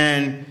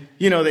 and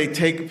you know, they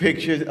take a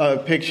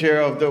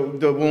picture of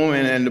the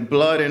woman and the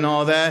blood and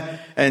all that,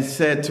 and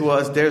said to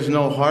us, there's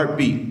no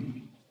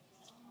heartbeat.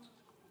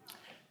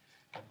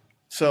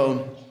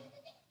 So,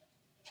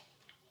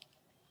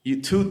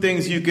 two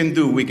things you can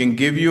do. We can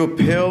give you a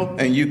pill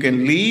and you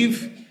can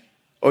leave,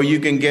 or you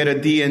can get a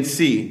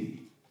DNC.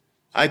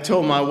 I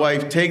told my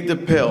wife, take the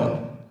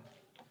pill.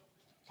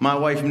 My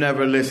wife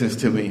never listens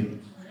to me.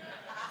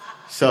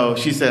 So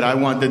she said, I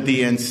want the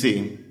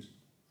DNC.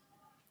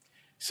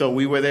 So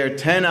we were there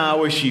 10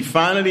 hours. She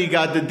finally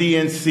got the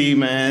DNC,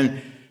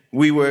 man.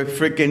 We were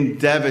freaking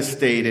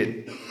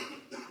devastated.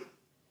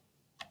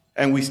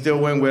 And we still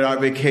went with our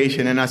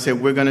vacation. And I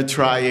said, we're going to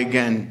try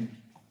again.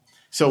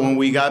 So when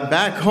we got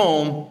back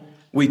home,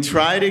 we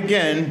tried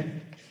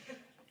again.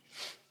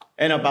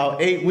 And about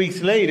 8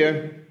 weeks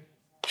later,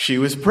 she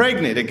was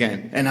pregnant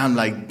again. And I'm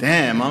like,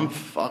 damn, I'm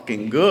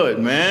fucking good,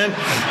 man. You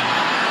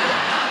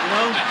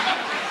know?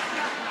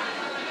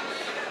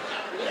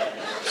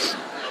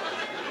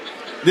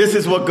 This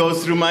is what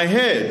goes through my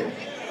head.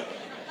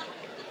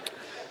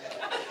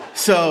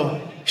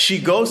 So she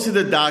goes to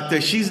the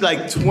doctor. She's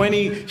like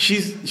 20.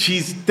 She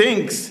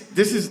thinks,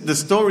 this is the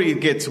story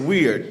gets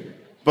weird,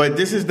 but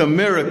this is the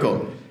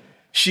miracle.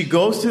 She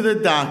goes to the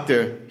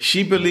doctor.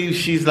 She believes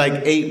she's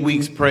like 8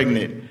 weeks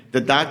pregnant.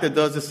 The doctor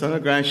does the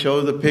sonogram,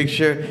 shows the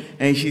picture,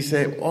 and he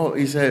said,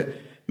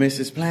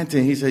 Mrs.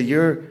 Planton, he said,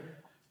 you're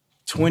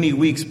 20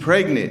 weeks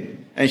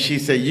pregnant. And she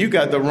said, you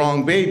got the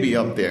wrong baby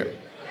up there.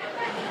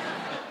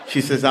 She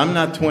says, I'm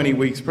not 20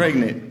 weeks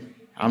pregnant.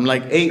 I'm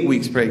like 8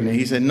 weeks pregnant.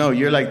 He said, no,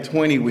 you're like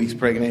 20 weeks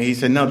pregnant. He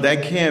said, no,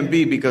 that can't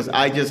be because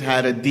I just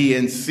had a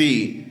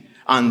DNC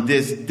on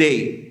this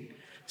date.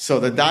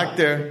 So the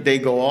doctor, they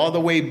go all the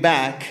way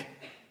back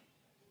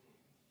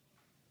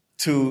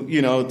to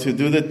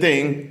do the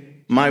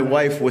thing. My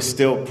wife was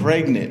still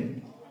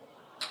pregnant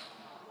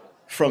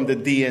from the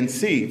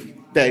DNC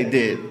they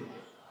did.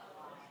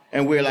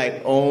 And we're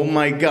like, oh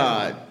my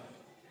God.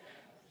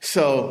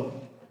 So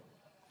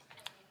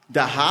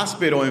the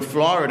hospital in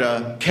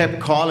Florida kept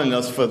calling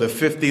us for the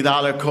 $50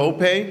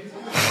 copay.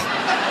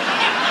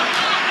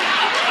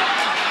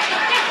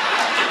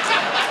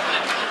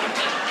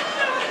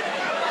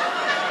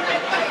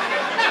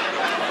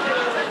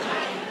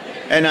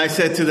 And I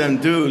said to them,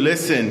 dude,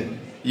 listen,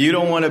 you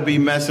don't want to be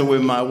messing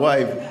with my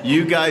wife.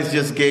 You guys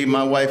just gave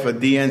my wife a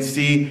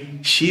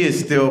DNC. She is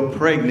still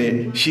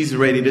pregnant. She's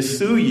ready to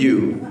sue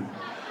you.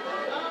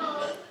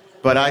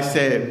 But I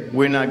said,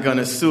 we're not going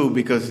to sue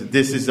because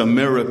this is a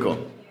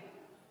miracle.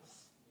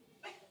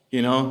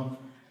 You know?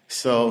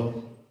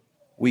 So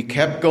we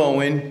kept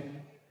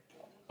going.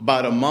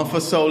 About a month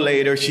or so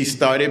later, she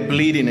started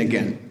bleeding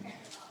again.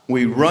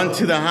 We run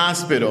to the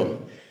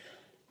hospital.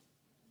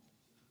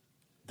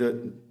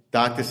 The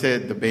doctor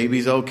said the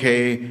baby's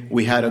okay.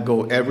 We had to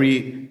go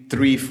every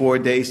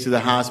 3-4 days to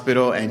the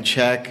hospital and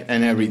check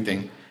and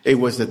everything. It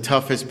was the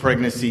toughest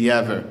pregnancy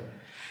ever.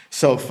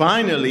 So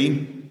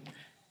finally,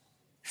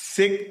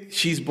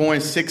 she's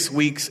born 6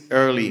 weeks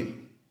early.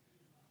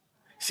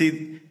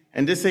 See,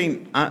 and this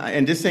ain't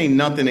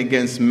nothing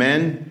against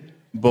men,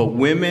 but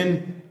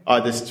women are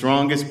the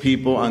strongest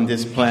people on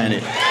this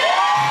planet.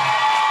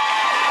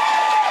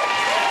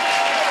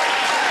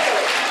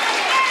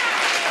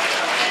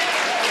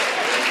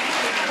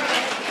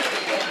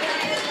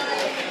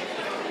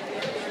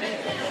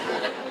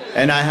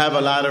 And I have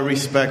a lot of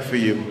respect for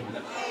you.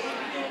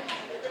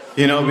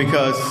 You know,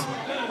 because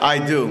I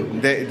do.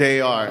 They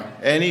are.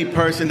 Any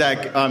person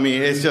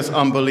it's just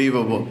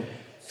unbelievable.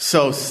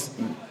 So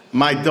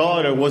my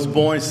daughter was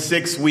born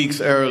 6 weeks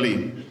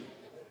early.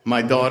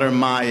 My daughter,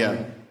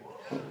 Maya.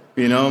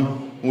 You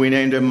know, we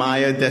named her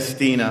Maya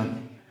Destina,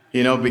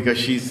 you know, because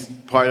she's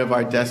part of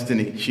our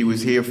destiny. She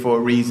was here for a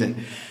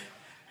reason.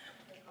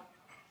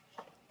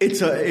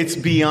 It's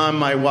beyond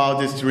my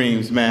wildest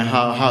dreams, man,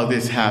 how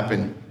this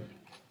happened.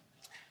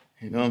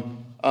 You know,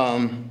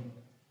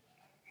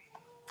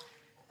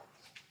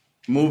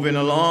 moving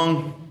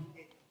along,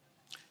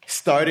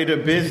 started a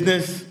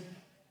business,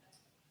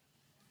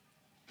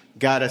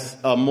 got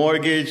a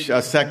mortgage,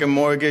 a second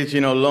mortgage,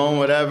 loan,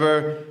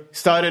 whatever.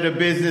 Started a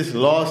business,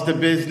 lost the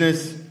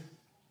business.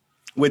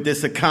 With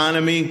this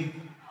economy,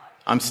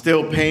 I'm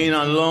still paying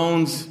on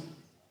loans.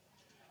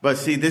 But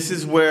see, this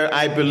is where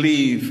I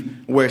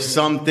believe where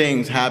some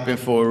things happen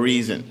for a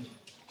reason,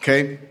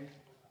 okay?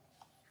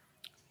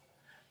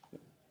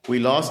 We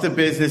lost the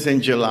business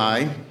in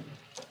July.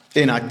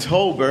 In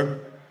October,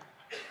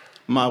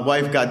 my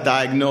wife got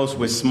diagnosed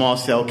with small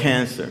cell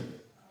cancer.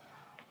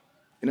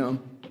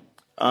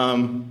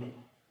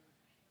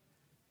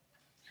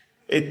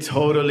 It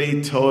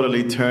totally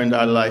turned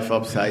our life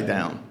upside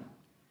down.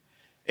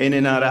 In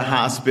and out of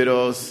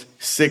hospitals,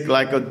 sick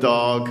like a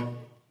dog.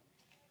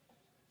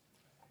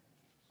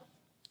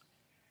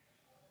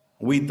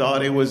 We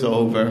thought it was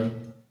over.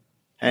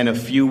 And a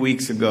few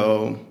weeks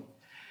ago,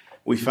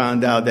 we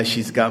found out that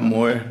she's got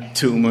more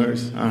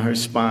tumors on her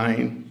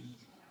spine.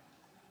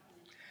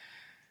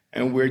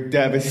 And we're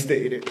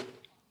devastated.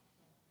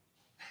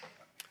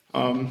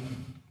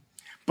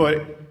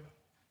 But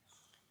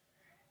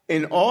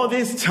in all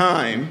this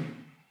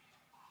time,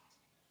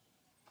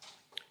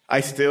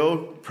 I still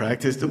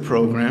practice the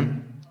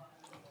program.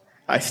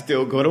 I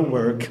still go to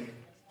work.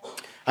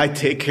 I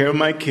take care of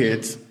my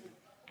kids.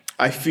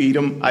 I feed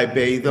them, I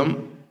bathe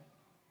them,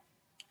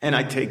 and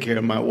I take care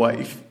of my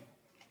wife.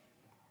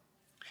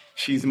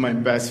 She's my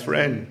best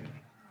friend.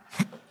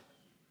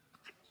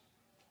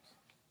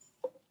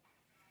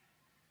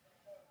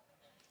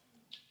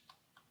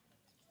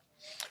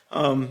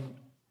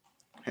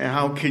 And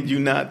how could you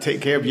not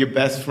take care of your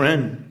best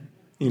friend,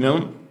 you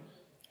know?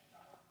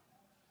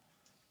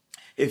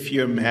 If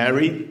you're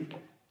married,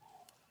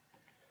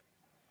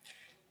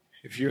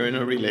 if you're in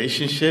a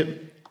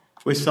relationship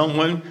with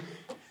someone,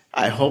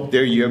 I hope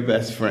they're your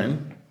best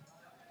friend.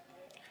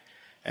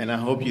 And I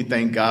hope you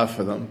thank God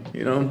for them,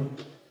 you know?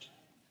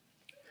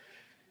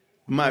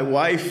 My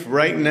wife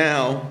right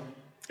now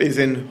is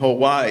in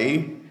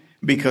Hawaii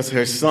because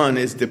her son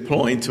is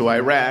deploying to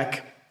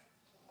Iraq.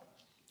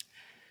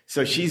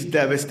 So she's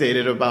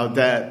devastated about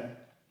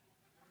that.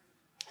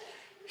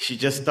 She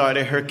just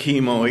started her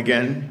chemo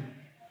again,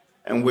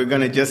 and we're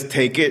going to just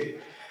take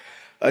it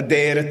a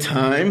day at a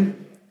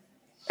time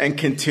and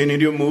continue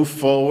to move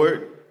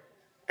forward.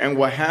 And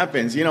what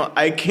happens? You know,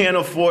 I can't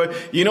afford,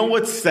 you know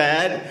what's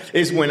sad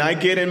is when I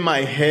get in my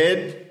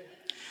head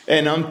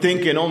and I'm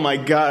thinking, oh my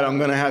God, I'm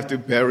going to have to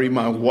bury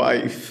my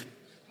wife.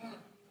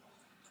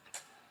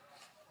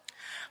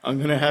 I'm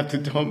going to have to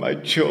tell my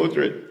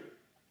children.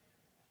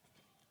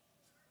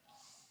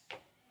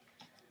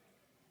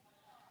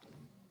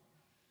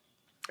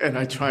 And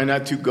I try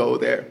not to go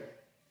there.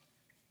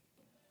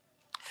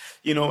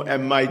 You know, at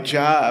my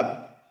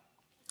job,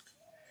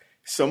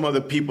 some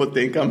other people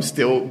think I'm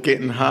still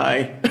getting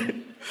high.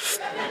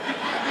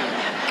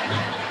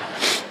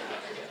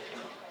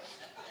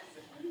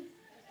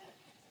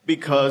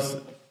 Because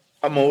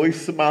I'm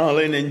always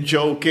smiling and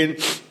joking,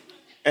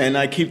 and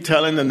I keep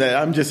telling them that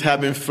I'm just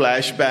having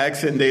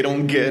flashbacks and they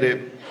don't get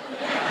it.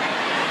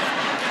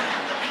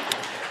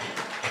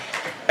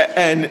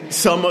 And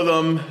some of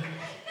them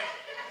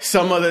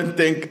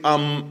think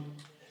I'm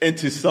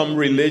into some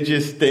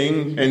religious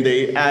thing, and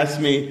they ask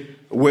me,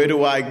 where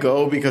do I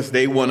go? Because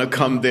they want to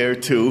come there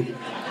too.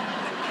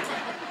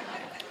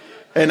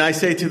 And I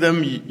say to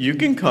them, you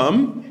can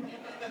come.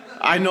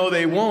 I know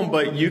they won't,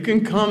 but you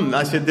can come.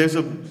 I said, there's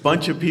a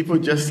bunch of people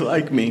just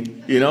like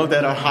me, you know,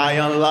 that are high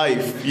on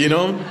life, you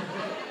know?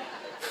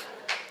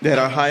 That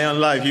are high on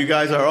life. You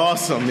guys are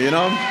awesome, you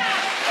know?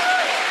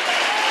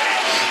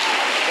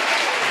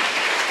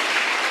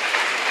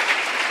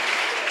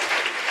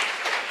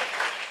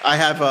 I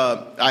have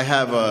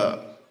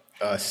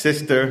a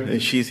sister,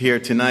 and she's here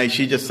tonight.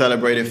 She just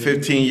celebrated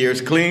 15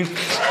 years clean.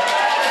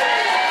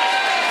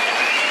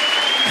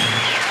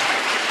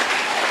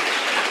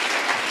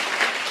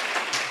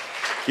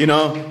 You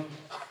know,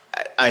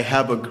 I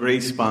have a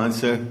great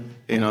sponsor.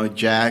 You know,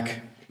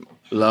 Jack,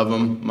 love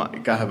him. I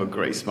have a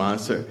great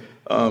sponsor.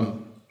 I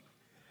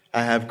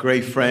have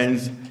great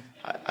friends.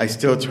 I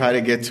still try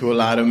to get to a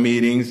lot of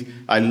meetings.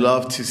 I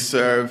love to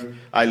serve.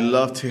 I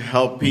love to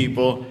help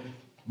people.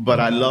 But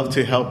I love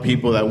to help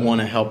people that want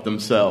to help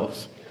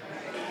themselves.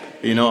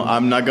 You know,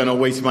 I'm not going to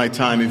waste my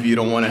time if you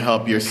don't want to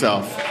help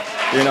yourself.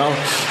 You know,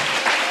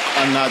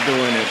 I'm not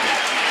doing it.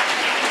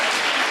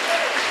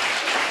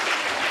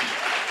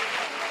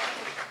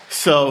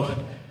 So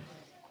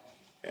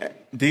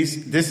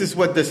this is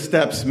what the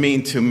steps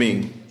mean to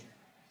me.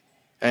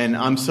 And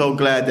I'm so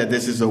glad that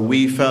this is a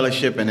we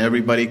fellowship and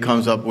everybody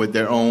comes up with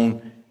their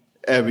own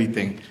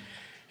everything.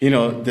 You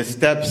know, the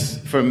steps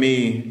for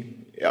me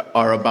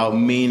are about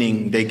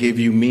meaning. They give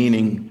you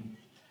meaning.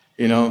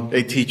 You know,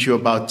 they teach you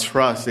about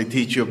trust. They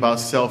teach you about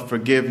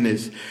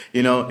self-forgiveness.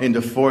 You know, in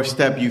the fourth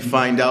step, you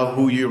find out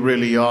who you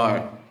really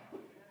are.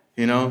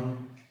 You know,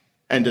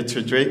 and the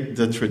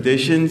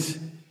traditions,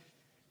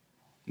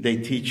 they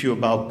teach you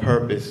about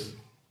purpose.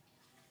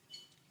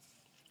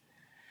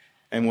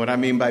 And what I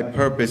mean by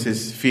purpose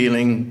is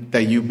feeling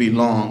that you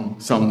belong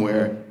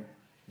somewhere,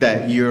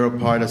 that you're a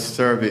part of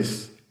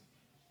service.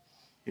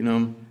 You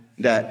know,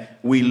 that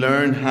we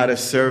learn how to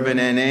serve in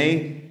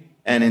NA,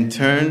 and in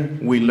turn,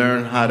 we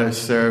learn how to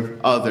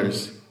serve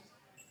others.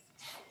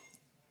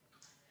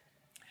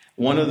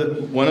 One of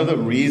the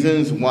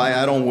reasons why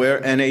I don't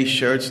wear NA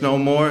shirts no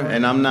more,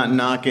 and I'm not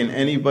knocking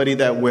anybody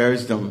that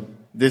wears them.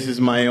 This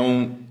is my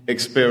own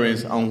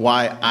experience on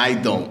why I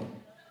don't.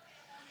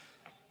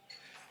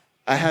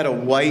 I had a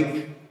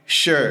white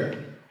shirt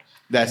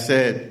that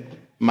said,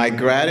 "My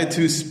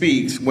gratitude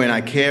speaks when I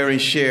care and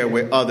share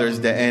with others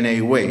the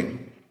NA way."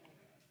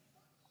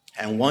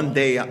 And one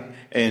day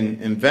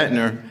in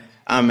Ventnor,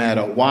 I'm at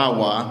a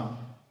Wawa,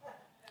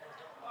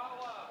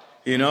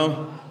 you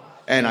know,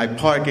 and I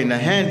park in the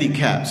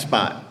handicap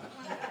spot.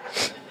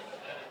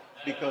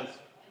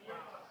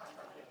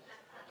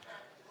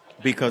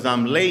 Because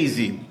I'm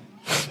lazy.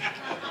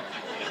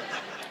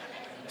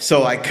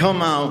 So I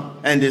come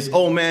out, and this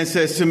old man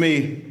says to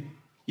me,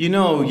 "You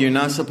know, you're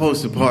not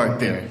supposed to park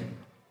there."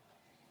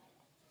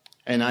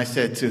 And I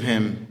said to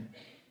him,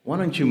 "Why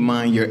don't you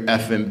mind your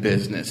effing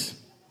business?"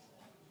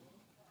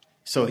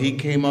 So he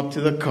came up to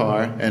the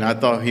car, and I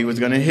thought he was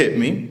going to hit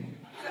me.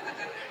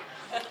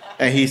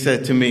 And he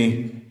said to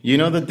me, "You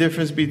know the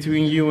difference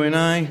between you and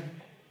I?"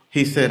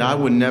 He said, "I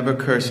would never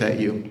curse at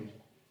you."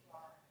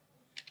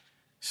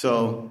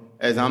 So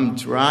as I'm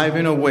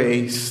driving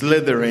away,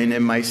 slithering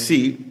in my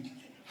seat,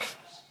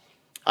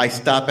 I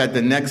stop at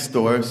the next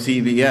store,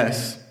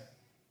 CVS,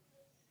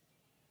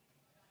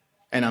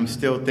 and I'm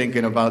still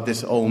thinking about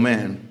this old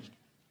man.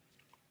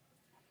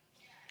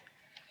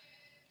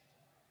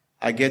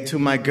 I get to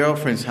my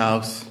girlfriend's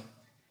house.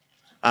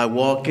 I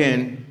walk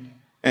in,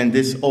 and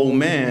this old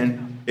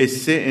man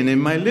is sitting in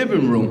my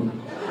living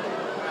room.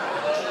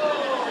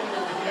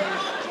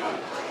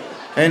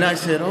 And I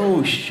said,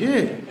 oh,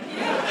 shit.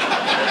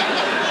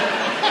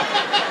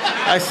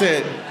 I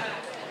said,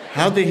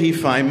 how did he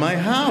find my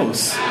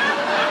house?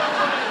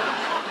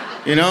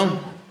 You know?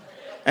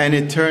 And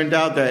it turned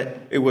out that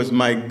it was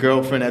my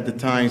girlfriend at the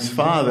time's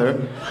father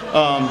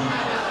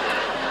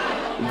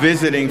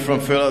visiting from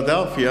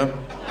Philadelphia.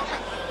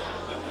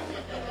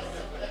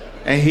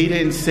 And he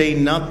didn't say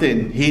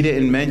nothing. He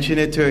didn't mention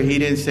it to her. He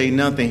didn't say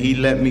nothing. He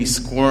let me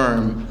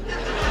squirm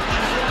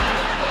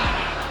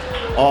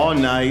all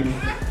night.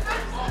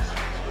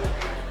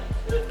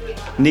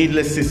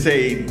 Needless to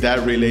say,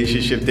 that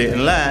relationship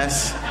didn't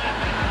last.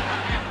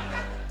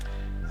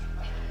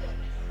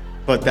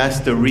 But that's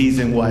the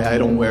reason why I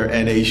don't wear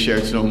NA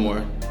shirts no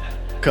more.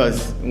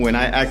 Because when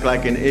I act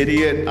like an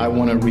idiot, I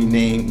want to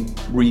remain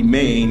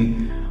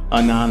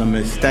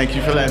anonymous. Thank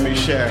you for letting me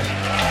share.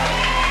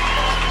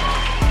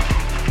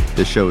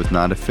 This show is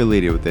not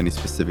affiliated with any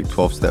specific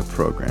 12-step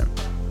program.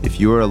 If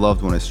you or a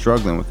loved one is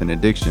struggling with an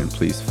addiction,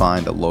 please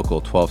find a local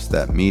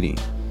 12-step meeting.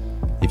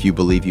 If you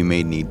believe you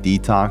may need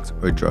detox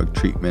or drug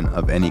treatment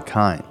of any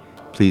kind,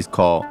 please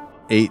call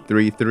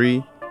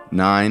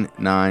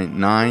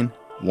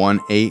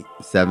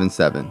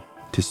 833-999-1877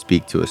 to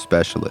speak to a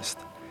specialist.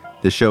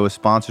 This show is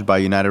sponsored by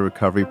United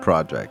Recovery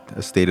Project,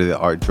 a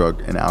state-of-the-art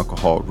drug and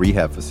alcohol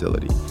rehab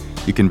facility.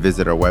 You can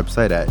visit our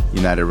website at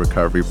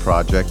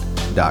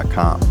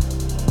unitedrecoveryproject.com.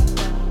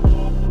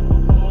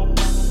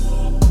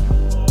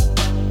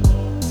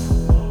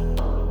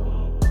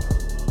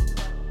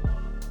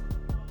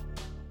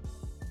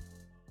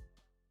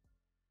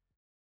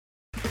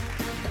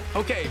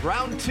 Okay,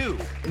 round two.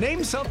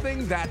 Name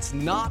something that's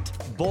not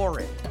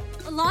boring.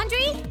 A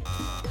laundry?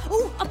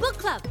 Ooh, a book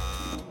club.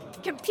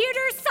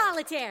 Computer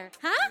solitaire,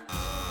 huh?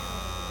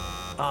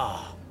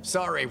 Ah,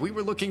 sorry, we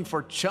were looking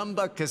for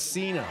Chumba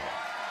Casino.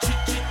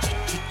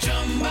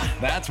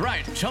 That's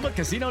right,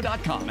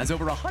 ChumbaCasino.com has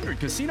over 100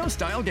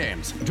 casino-style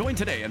games. Join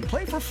today and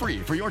play for free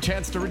for your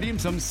chance to redeem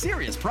some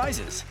serious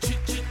prizes.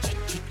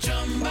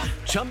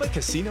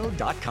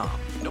 ChumbaCasino.com.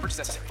 No purchase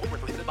necessary. Void where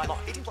prohibited by law.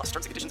 18+ terms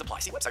and conditions apply.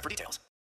 See website for details.